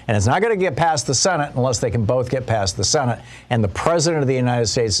House, and it's not going to get past the Senate unless they can both get past the Senate. And the President of the United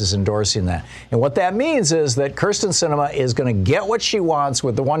States is endorsing that. And what that means is that Kyrsten Sinema is going to get what she wants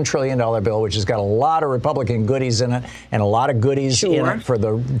with the $1 trillion bill, which has got a lot of Republican goodies in it and a lot of goodies in it for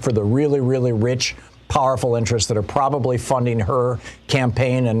the really, really rich, powerful interests that are probably funding her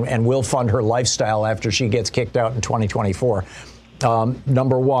campaign and will fund her lifestyle after she gets kicked out in 2024.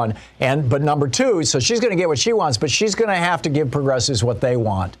 Number one. But number two, so she's going to get what she wants, but she's going to have to give progressives what they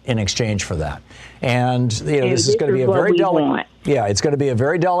want in exchange for that. And this is going to be a very delicate. Yeah, it's going to be a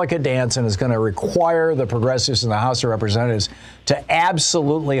very delicate dance, and it's going to require the progressives in the House of Representatives to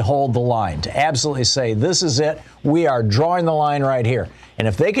absolutely hold the line, to absolutely say, this is it. We are drawing the line right here. And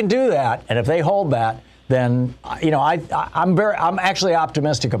if they can do that, and if they hold that, then I'm actually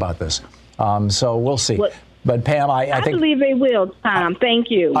optimistic about this. So we'll see. But Pam, I think, believe they will, Tom. Thank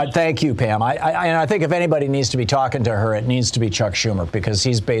you. Thank you, Pam. I think if anybody needs to be talking to her, it needs to be Chuck Schumer, because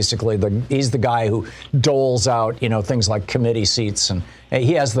he's basically the guy who doles out things like committee seats, and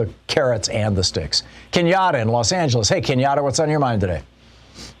he has the carrots and the sticks. Kenyatta in Los Angeles. Hey, Kenyatta, what's on your mind today?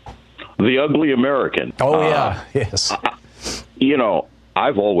 The ugly American. Oh yeah, yes.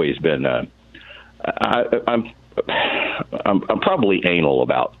 I've always been. I'm probably anal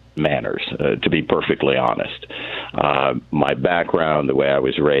about manners, to be perfectly honest. My background, the way I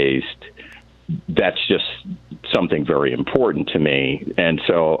was raised, that's just something very important to me. And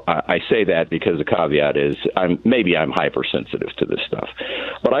so I say that because the caveat is I'm hypersensitive to this stuff.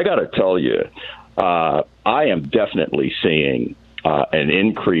 But I got to tell you, I am definitely seeing an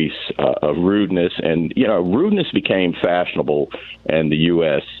increase of rudeness. And, rudeness became fashionable in the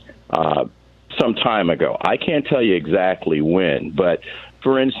U.S. Some time ago. I can't tell you exactly when, but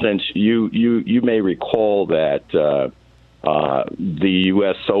for instance, you may recall that the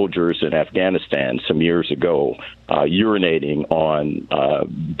U.S. soldiers in Afghanistan some years ago urinating on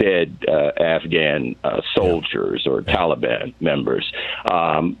dead Afghan soldiers or Taliban members.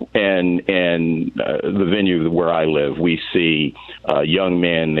 And the venue where I live, we see young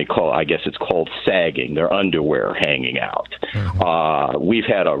men, I guess it's called sagging, their underwear hanging out. We've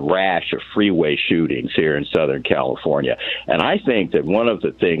had a rash of freeway shootings here in Southern California. And I think that one of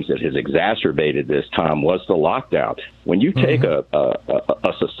the things that has exacerbated this time was the lockdown. When you take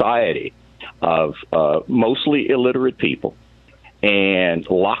a society of mostly illiterate people and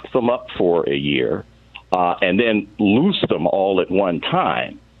lock them up for a year and then loose them all at one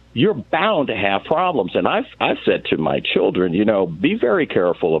time, you're bound to have problems. And I've said to my children, be very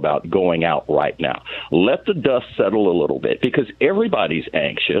careful about going out right now. Let the dust settle a little bit, because everybody's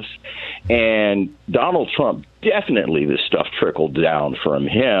anxious. And Donald Trump, definitely this stuff trickled down from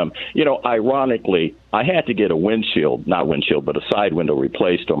him. Ironically, I had to get a side window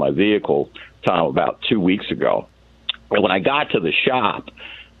replaced on my vehicle, Tom, about 2 weeks ago. And when I got to the shop,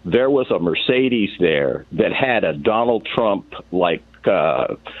 there was a Mercedes there that had a Donald Trump, like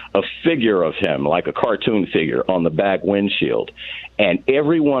a figure of him, like a cartoon figure, on the back windshield. And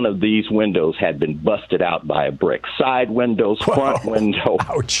every one of these windows had been busted out by a brick. Side windows, front window,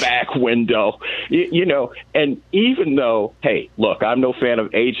 back window, and even though, hey, look, I'm no fan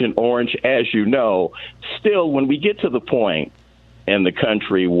of Agent Orange, as you know, still, when we get to the point in the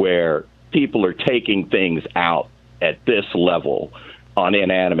country where people are taking things out at this level on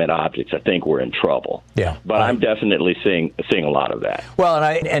inanimate objects, I think we're in trouble. Yeah, but I'm definitely seeing a lot of that. Well,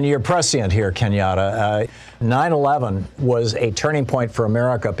 and you're prescient here, Kenyatta. 9/11 was a turning point for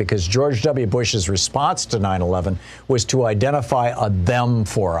America because George W. Bush's response to 9/11 was to identify a them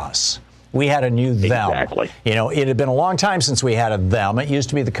for us. We had a new them. Exactly. It had been a long time since we had a them. It used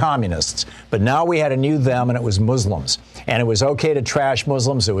to be the communists. But now we had a new them, and it was Muslims. And it was okay to trash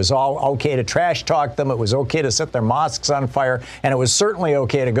Muslims. It was all okay to trash talk them. It was okay to set their mosques on fire. And it was certainly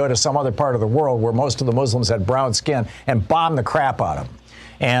okay to go to some other part of the world where most of the Muslims had brown skin and bomb the crap out of them.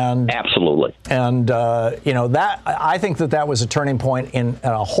 And absolutely. And, that I think that was a turning point in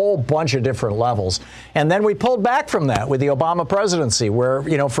a whole bunch of different levels. And then we pulled back from that with the Obama presidency, where,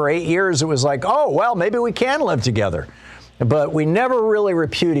 for 8 years it was like, oh, well, maybe we can live together. But we never really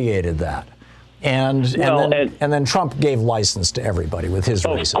repudiated that. And then Trump gave license to everybody with his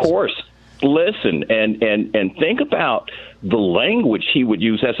racism. Of course. Listen, and think about the language he would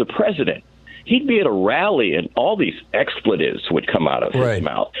use as a president. He'd be at a rally and all these expletives would come out of his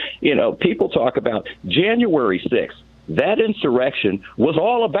mouth. You know, people talk about January 6th. That insurrection was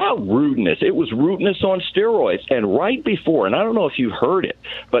all about rudeness. It was rudeness on steroids. And right before, and I don't know if you heard it,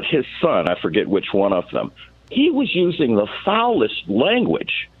 but his son, I forget which one of them, he was using the foulest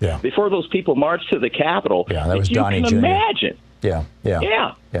language before those people marched to the Capitol. Yeah, that was Donnie Jr. You can imagine. Yeah.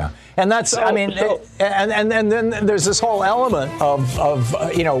 And that's, and then there's this whole element of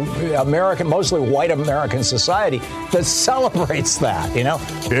American, mostly white American society that celebrates that, you know?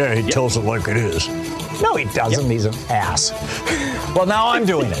 Yeah, he tells it like it is. No, he doesn't. He's an ass. Well, now I'm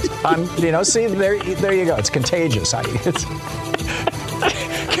doing it. See, there you go. It's contagious.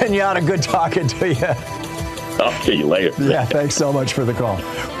 Kenyatta, good talking to you. I'll see you later. Yeah, thanks so much for the call.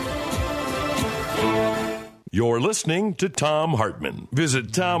 You're listening to Thom Hartmann. Visit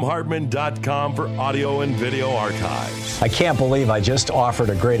ThomHartmann.com for audio and video archives. I can't believe I just offered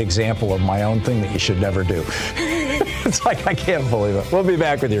a great example of my own thing that you should never do. It's like, I can't believe it. We'll be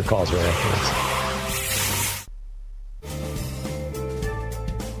back with your calls right after this.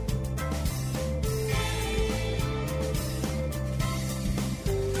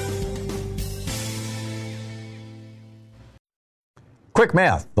 Quick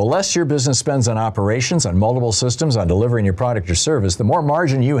math. The less your business spends on operations, on multiple systems, on delivering your product or service, the more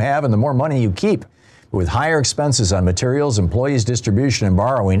margin you have and the more money you keep. But with higher expenses on materials, employees, distribution, and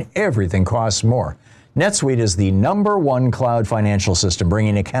borrowing, everything costs more. NetSuite is the #1 cloud financial system,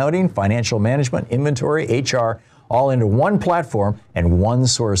 bringing accounting, financial management, inventory, HR, all into one platform and one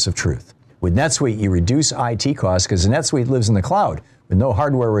source of truth. With NetSuite, you reduce IT costs because NetSuite lives in the cloud with no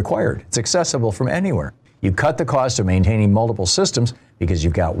hardware required. It's accessible from anywhere. You cut the cost of maintaining multiple systems because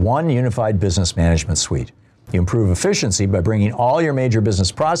you've got one unified business management suite. You improve efficiency by bringing all your major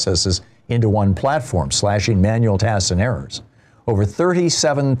business processes into one platform, slashing manual tasks and errors. Over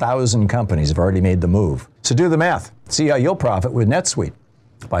 37,000 companies have already made the move. So do the math. See how you'll profit with NetSuite.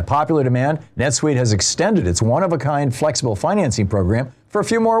 By popular demand, NetSuite has extended its one-of-a-kind flexible financing program for a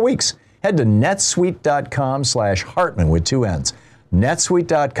few more weeks. Head to netsuite.com/Hartmann with 2 N's.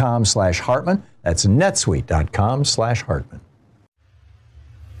 netsuite.com/Hartmann. That's netsuite.com/Hartmann.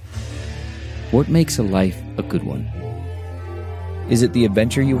 What makes a life a good one? Is it the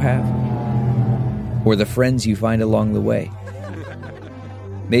adventure you have? Or the friends you find along the way?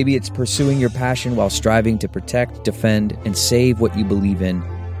 Maybe it's pursuing your passion while striving to protect, defend, and save what you believe in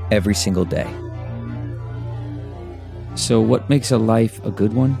every single day. So what makes a life a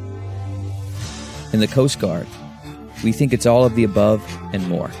good one? In the Coast Guard, we think it's all of the above and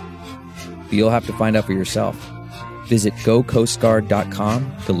more. But you'll have to find out for yourself. Visit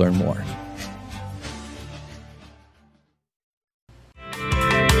gocoastguard.com to learn more.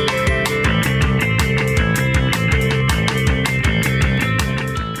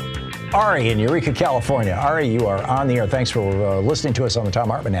 Ari in Eureka, California. Ari, you are on the air. Thanks for listening to us on the Thom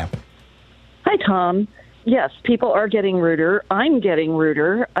Hartmann app. Hi, Tom. Yes, people are getting ruder. I'm getting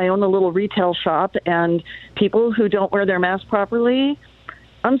ruder. I own a little retail shop, and people who don't wear their mask properly,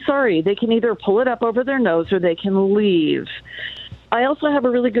 I'm sorry, they can either pull it up over their nose or they can leave. I also have a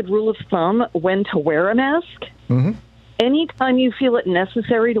really good rule of thumb when to wear a mask. Mm-hmm. Anytime you feel it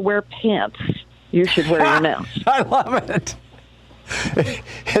necessary to wear pants, you should wear your mask. I love it.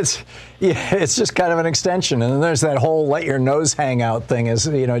 It's just kind of an extension. And then there's that whole let your nose hang out thing is,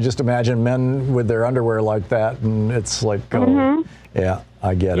 just imagine men with their underwear like that. And it's like, yeah,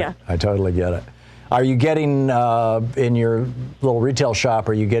 I get it. I totally get it. Are you getting, in your little retail shop,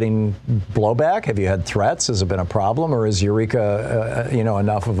 are you getting blowback? Have you had threats? Has it been a problem? Or is Eureka,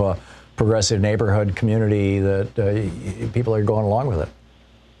 enough of a progressive neighborhood community that people are going along with it?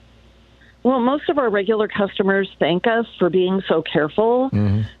 Well, most of our regular customers thank us for being so careful,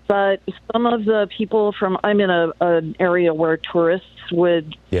 but some of the people I'm in an area where tourists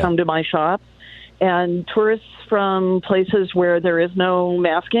would come to my shop, and tourists from places where there is no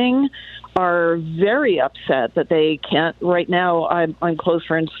masking are very upset that they can't. Right now, I'm closed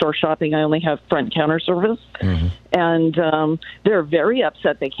for in-store shopping. I only have front counter service. And they're very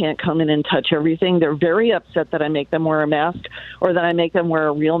upset they can't come in and touch everything. They're very upset that I make them wear a mask or that I make them wear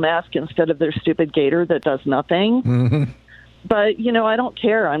a real mask instead of their stupid gaiter that does nothing. But, I don't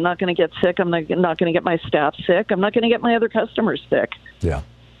care. I'm not going to get sick. I'm not going to get my staff sick. I'm not going to get my other customers sick. Yeah.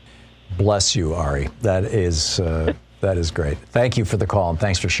 Bless you, Ari. That is great. Thank you for the call, and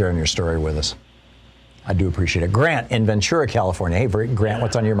thanks for sharing your story with us. I do appreciate it. Grant in Ventura, California. Hey, Grant,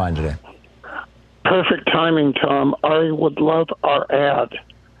 what's on your mind today? Perfect timing, Tom. I would love our ad.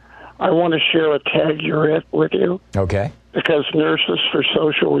 I want to share a tag you're it with you. Okay. Because Nurses for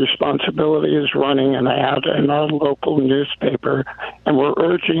Social Responsibility is running an ad in our local newspaper, and we're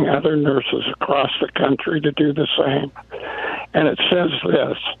urging other nurses across the country to do the same. And it says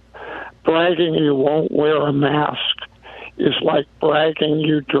this: bragging you won't wear a mask is like bragging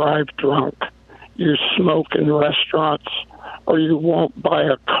you drive drunk, you smoke in restaurants, or you won't buy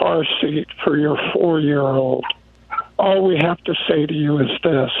a car seat for your 4-year-old. All we have to say to you is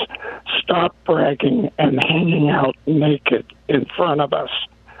this: stop bragging and hanging out naked in front of us.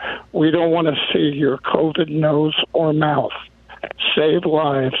 We don't want to see your COVID nose or mouth. Save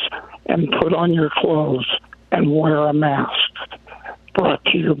lives and put on your clothes and wear a mask. Brought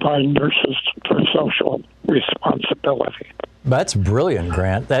to you by Nurses for Social Responsibility. That's brilliant,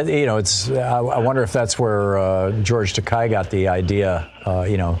 Grant. That, you know, it's. I wonder if that's where George Takei got the idea.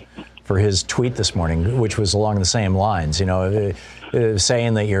 For his tweet this morning, which was along the same lines. You know,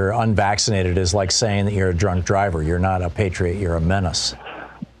 saying that you're unvaccinated is like saying that you're a drunk driver. You're not a patriot. You're a menace.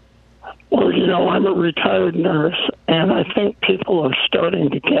 Well, you know, I'm a retired nurse, and I think people are starting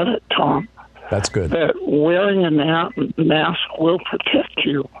to get it, Tom. That's good. That wearing a mask will protect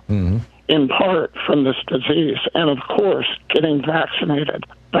you, in part, from this disease. And, of course, getting vaccinated.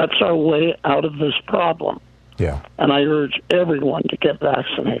 That's our way out of this problem. Yeah. And I urge everyone to get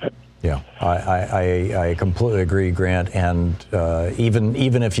vaccinated. Yeah, I completely agree, Grant. And even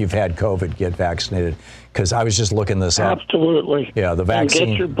if you've had COVID, get vaccinated. Because I was just looking this up. Absolutely. Yeah, the vaccine.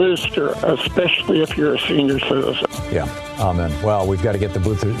 And get your booster, especially if you're a senior citizen. Yeah, amen. Well, we've got to get the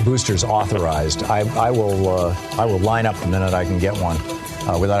boosters authorized. I will line up the minute I can get one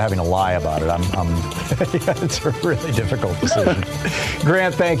without having to lie about it. It's a really difficult decision.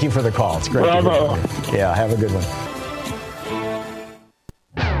 Grant, thank you for the call. It's great. Bravo. To hear from you. Yeah, have a good one.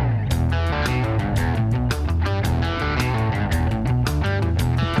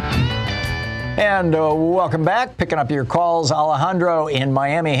 And welcome back. Picking up your calls, Alejandro in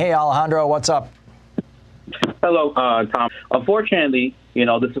Miami. Hey, Alejandro, what's up? Hello, Tom. Unfortunately,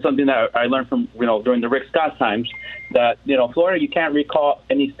 this is something that I learned from, during the Rick Scott times, that, Florida, you can't recall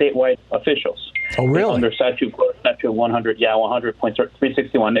any statewide officials. Oh, really? Under statute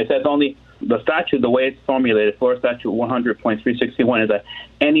 100.361. It says only the statute, the way it's formulated, Florida statute 100.361, is that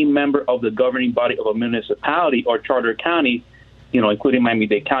any member of the governing body of a municipality or charter county, including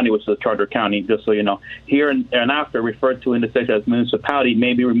Miami-Dade County, which is a charter county, just so you know, here and after referred to in the section as municipality,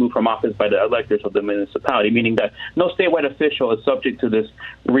 may be removed from office by the electors of the municipality, meaning that no statewide official is subject to this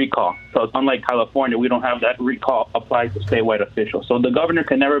recall. So unlike California, we don't have that recall applied to statewide officials. So the governor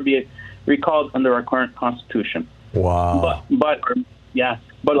can never be recalled under our current constitution. Wow.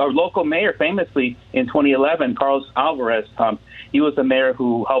 But our local mayor, famously in 2011, Carlos Alvarez, he was the mayor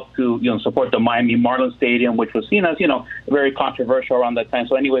who helped to support the Miami Marlins Stadium, which was seen as very controversial around that time.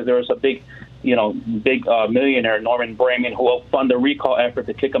 So, anyways, there was a big millionaire, Norman Brayman, who helped fund the recall effort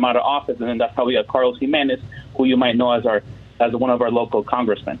to kick him out of office, and then that's how we got Carlos Jimenez, who you might know as one of our local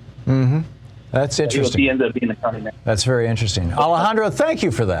congressmen. Mm-hmm. That's interesting. He ended up being the county mayor. That's very interesting. Alejandro, thank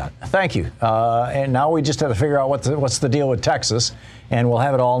you for that. Thank you. And now we just have to figure out what's the deal with Texas, and we'll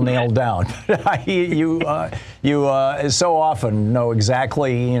have it all nailed down. You so often know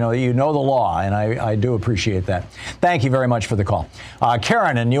exactly, you know the law, and I do appreciate that. Thank you very much for the call.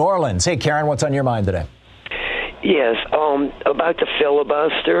 Karen in New Orleans. Hey, Karen, what's on your mind today? Yes, about the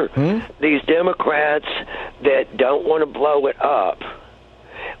filibuster. These Democrats that don't want to blow it up,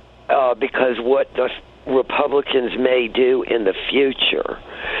 because what the Republicans may do in the future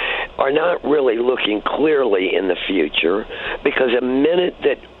are not really looking clearly in the future, because a minute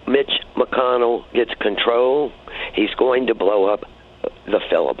that Mitch McConnell gets control, he's going to blow up the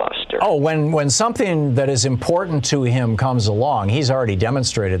filibuster. Oh, when something that is important to him comes along, he's already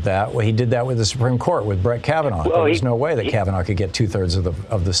demonstrated that. Well, he did that with the Supreme Court with Brett Kavanaugh. Well, there was no way that Kavanaugh could get 2/3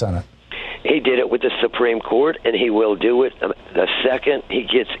 of the Senate. He did it with the Supreme Court, and he will do it the second he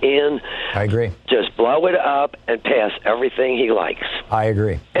gets in. I agree. Just blow it up and pass everything he likes. I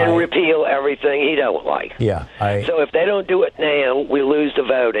agree. And repeal everything he don't like. Yeah. So if they don't do it now, we lose the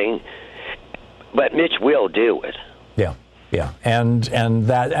voting, but Mitch will do it. Yeah. Yeah, and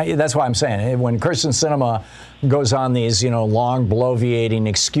that's why I'm saying when Kyrsten Sinema goes on these long bloviating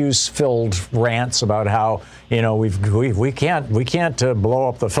excuse-filled rants about how we can't blow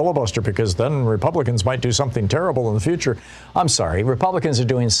up the filibuster because then Republicans might do something terrible in the future. I'm sorry, Republicans are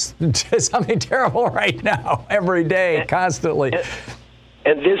doing something terrible right now, every day, constantly.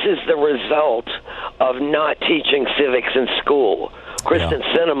 And this is the result of not teaching civics in school. Kyrsten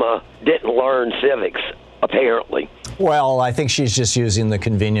Sinema didn't learn civics, apparently. Well, I think she's just using the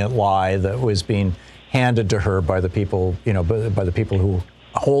convenient lie that was being handed to her by the people, by the people who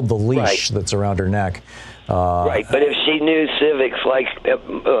hold the leash that's around her neck. Right, but if she knew civics like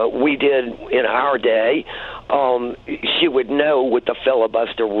we did in our day, she would know what the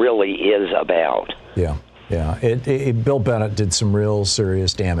filibuster really is about. Yeah. Bill Bennett did some real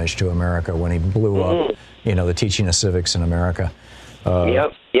serious damage to America when he blew up, the teaching of civics in America.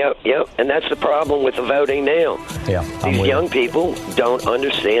 Yep. And that's the problem with the voting now. Yeah, these young people don't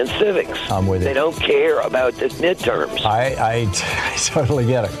understand civics. I'm with you. They don't care about the midterms. I totally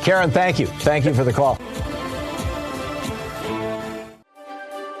get it. Karen, thank you. Thank you for the call.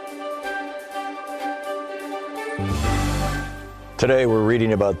 Today, we're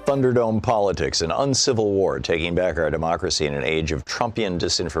reading about Thunderdome politics, an uncivil war taking back our democracy in an age of Trumpian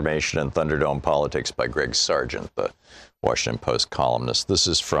disinformation and Thunderdome politics by Greg Sargent, the Washington Post columnist. This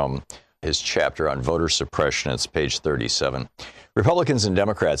is from his chapter on voter suppression. It's page 37. Republicans and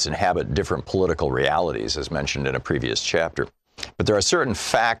Democrats inhabit different political realities, as mentioned in a previous chapter. But there are certain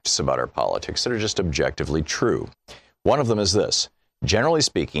facts about our politics that are just objectively true. One of them is this. Generally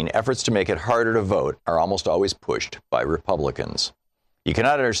speaking, efforts to make it harder to vote are almost always pushed by Republicans. You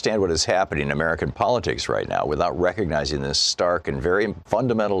cannot understand what is happening in American politics right now without recognizing this stark and very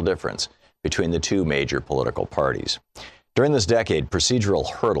fundamental difference between the two major political parties. During this decade, procedural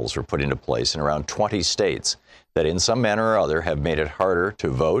hurdles were put into place in around 20 states that in some manner or other have made it harder to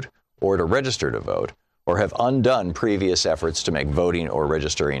vote or to register to vote, or have undone previous efforts to make voting or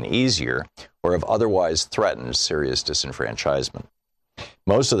registering easier, or have otherwise threatened serious disenfranchisement.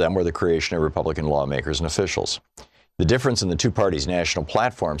 Most of them were the creation of Republican lawmakers and officials. The difference in the two parties' national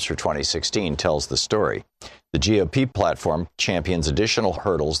platforms for 2016 tells the story. The GOP platform champions additional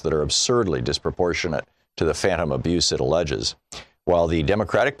hurdles that are absurdly disproportionate to the phantom abuse it alleges, while the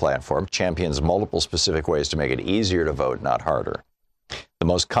Democratic platform champions multiple specific ways to make it easier to vote, not harder. The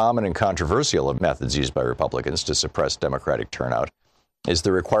most common and controversial of methods used by Republicans to suppress Democratic turnout is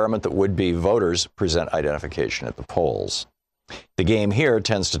the requirement that would-be voters present identification at the polls. The game here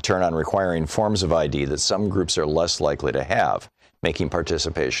tends to turn on requiring forms of ID that some groups are less likely to have, making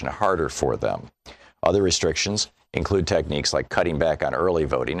participation harder for them. Other restrictions include techniques like cutting back on early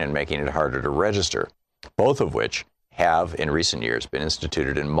voting and making it harder to register, both of which have, in recent years, been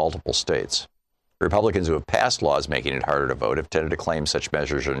instituted in multiple states. Republicans who have passed laws making it harder to vote have tended to claim such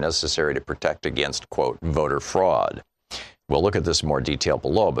measures are necessary to protect against, quote, voter fraud. We'll look at this in more detail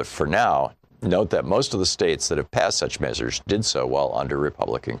below, but for now, note that most of the states that have passed such measures did so while under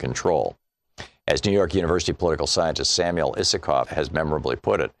Republican control. As New York University political scientist Samuel Isikoff has memorably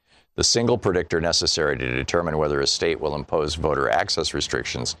put it, the single predictor necessary to determine whether a state will impose voter access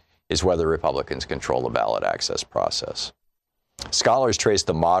restrictions is whether Republicans control the ballot access process. Scholars trace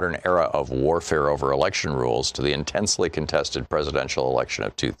the modern era of warfare over election rules to the intensely contested presidential election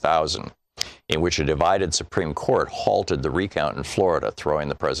of 2000. In which a divided Supreme Court halted the recount in Florida, throwing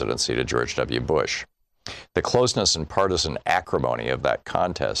the presidency to George W. Bush. The closeness and partisan acrimony of that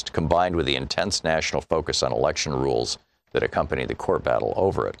contest, combined with the intense national focus on election rules that accompanied the court battle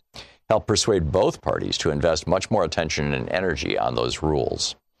over it, helped persuade both parties to invest much more attention and energy on those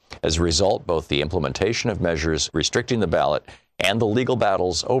rules. As a result, both the implementation of measures restricting the ballot and the legal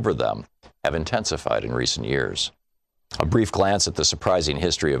battles over them have intensified in recent years. A brief glance at the surprising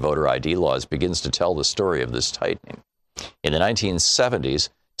history of voter ID laws begins to tell the story of this tightening. In the 1970s,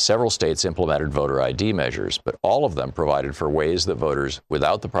 several states implemented voter ID measures, but all of them provided for ways that voters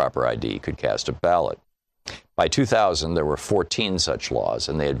without the proper ID could cast a ballot. By 2000, there were 14 such laws,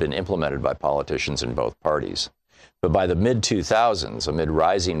 and they had been implemented by politicians in both parties. But by the mid-2000s, amid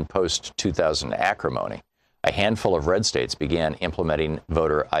rising post-2000 acrimony, a handful of red states began implementing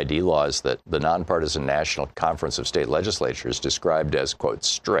voter ID laws that the nonpartisan National Conference of State Legislatures described as, quote,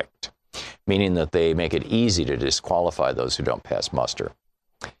 strict, meaning that they make it easy to disqualify those who don't pass muster.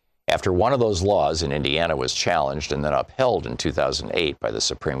 After one of those laws in Indiana was challenged and then upheld in 2008 by the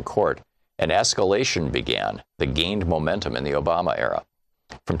Supreme Court, an escalation began that gained momentum in the Obama era.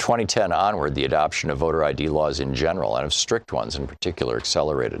 From 2010 onward, the adoption of voter ID laws in general and of strict ones in particular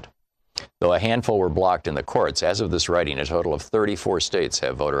accelerated. Though a handful were blocked in the courts, as of this writing, a total of 34 states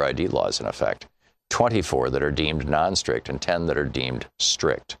have voter ID laws in effect, 24 that are deemed non-strict and 10 that are deemed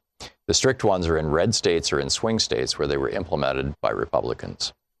strict. The strict ones are in red states or in swing states where they were implemented by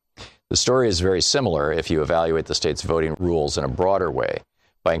Republicans. The story is very similar if you evaluate the state's voting rules in a broader way,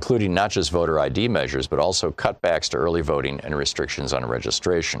 by including not just voter ID measures, but also cutbacks to early voting and restrictions on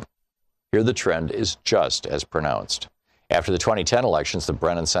registration. Here the trend is just as pronounced. After the 2010 elections, the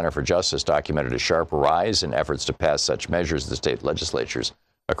Brennan Center for Justice documented a sharp rise in efforts to pass such measures in the state legislatures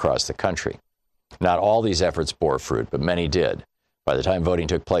across the country. Not all these efforts bore fruit, but many did. By the time voting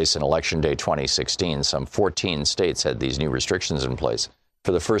took place in Election Day 2016, some 14 states had these new restrictions in place,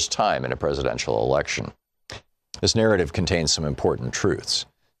 for the first time in a presidential election. This narrative contains some important truths.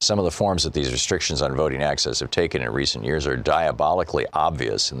 Some of the forms that these restrictions on voting access have taken in recent years are diabolically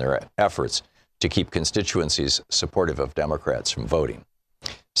obvious in their efforts to keep constituencies supportive of Democrats from voting.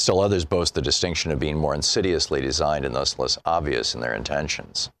 Still others boast the distinction of being more insidiously designed and thus less obvious in their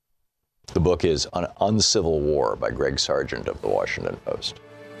intentions. The book is An Uncivil War by Greg Sargent of The Washington Post.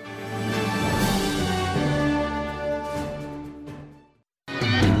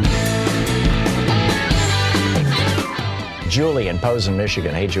 Julie in Posen,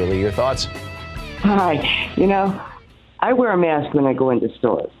 Michigan. Hey, Julie, your thoughts? Hi. You know, I wear a mask when I go into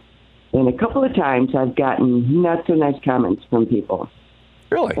stores. And a couple of times I've gotten not so nice comments from people.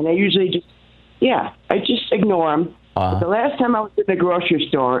 Really? And I usually I just ignore them. But the last time I was in the grocery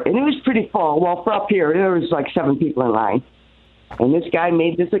store, and it was pretty full. Well, for up here, there was like 7 people in line. And this guy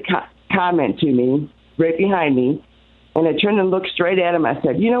made this comment to me right behind me. And I turned and looked straight at him. I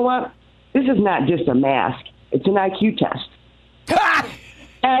said, you know what? This is not just a mask. It's an IQ test.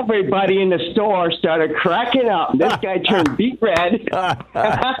 Everybody in the store started cracking up. This guy turned beet red.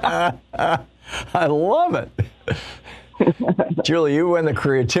 I love it. Julie, you win the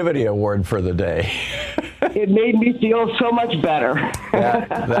Creativity Award for the day. It made me feel so much better.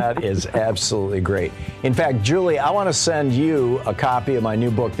 That is absolutely great. In fact, Julie, I want to send you a copy of my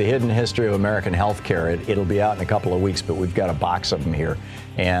new book, The Hidden History of American Healthcare. It'll be out in a couple of weeks, but we've got a box of them here.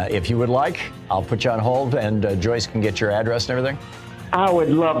 And if you would like, I'll put you on hold, and Joyce can get your address and everything. I would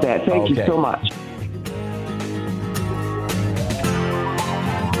love that. Thank you so much.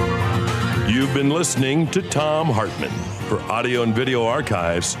 You've been listening to Thom Hartmann. For audio and video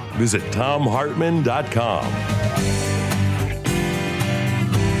archives, visit thomhartmann.com.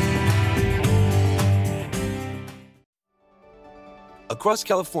 Across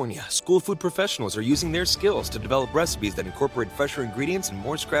California, school food professionals are using their skills to develop recipes that incorporate fresher ingredients and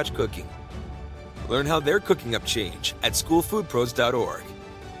more scratch cooking. Learn how they're cooking up change at schoolfoodpros.org.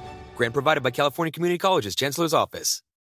 Grant provided by California Community College's Chancellor's Office.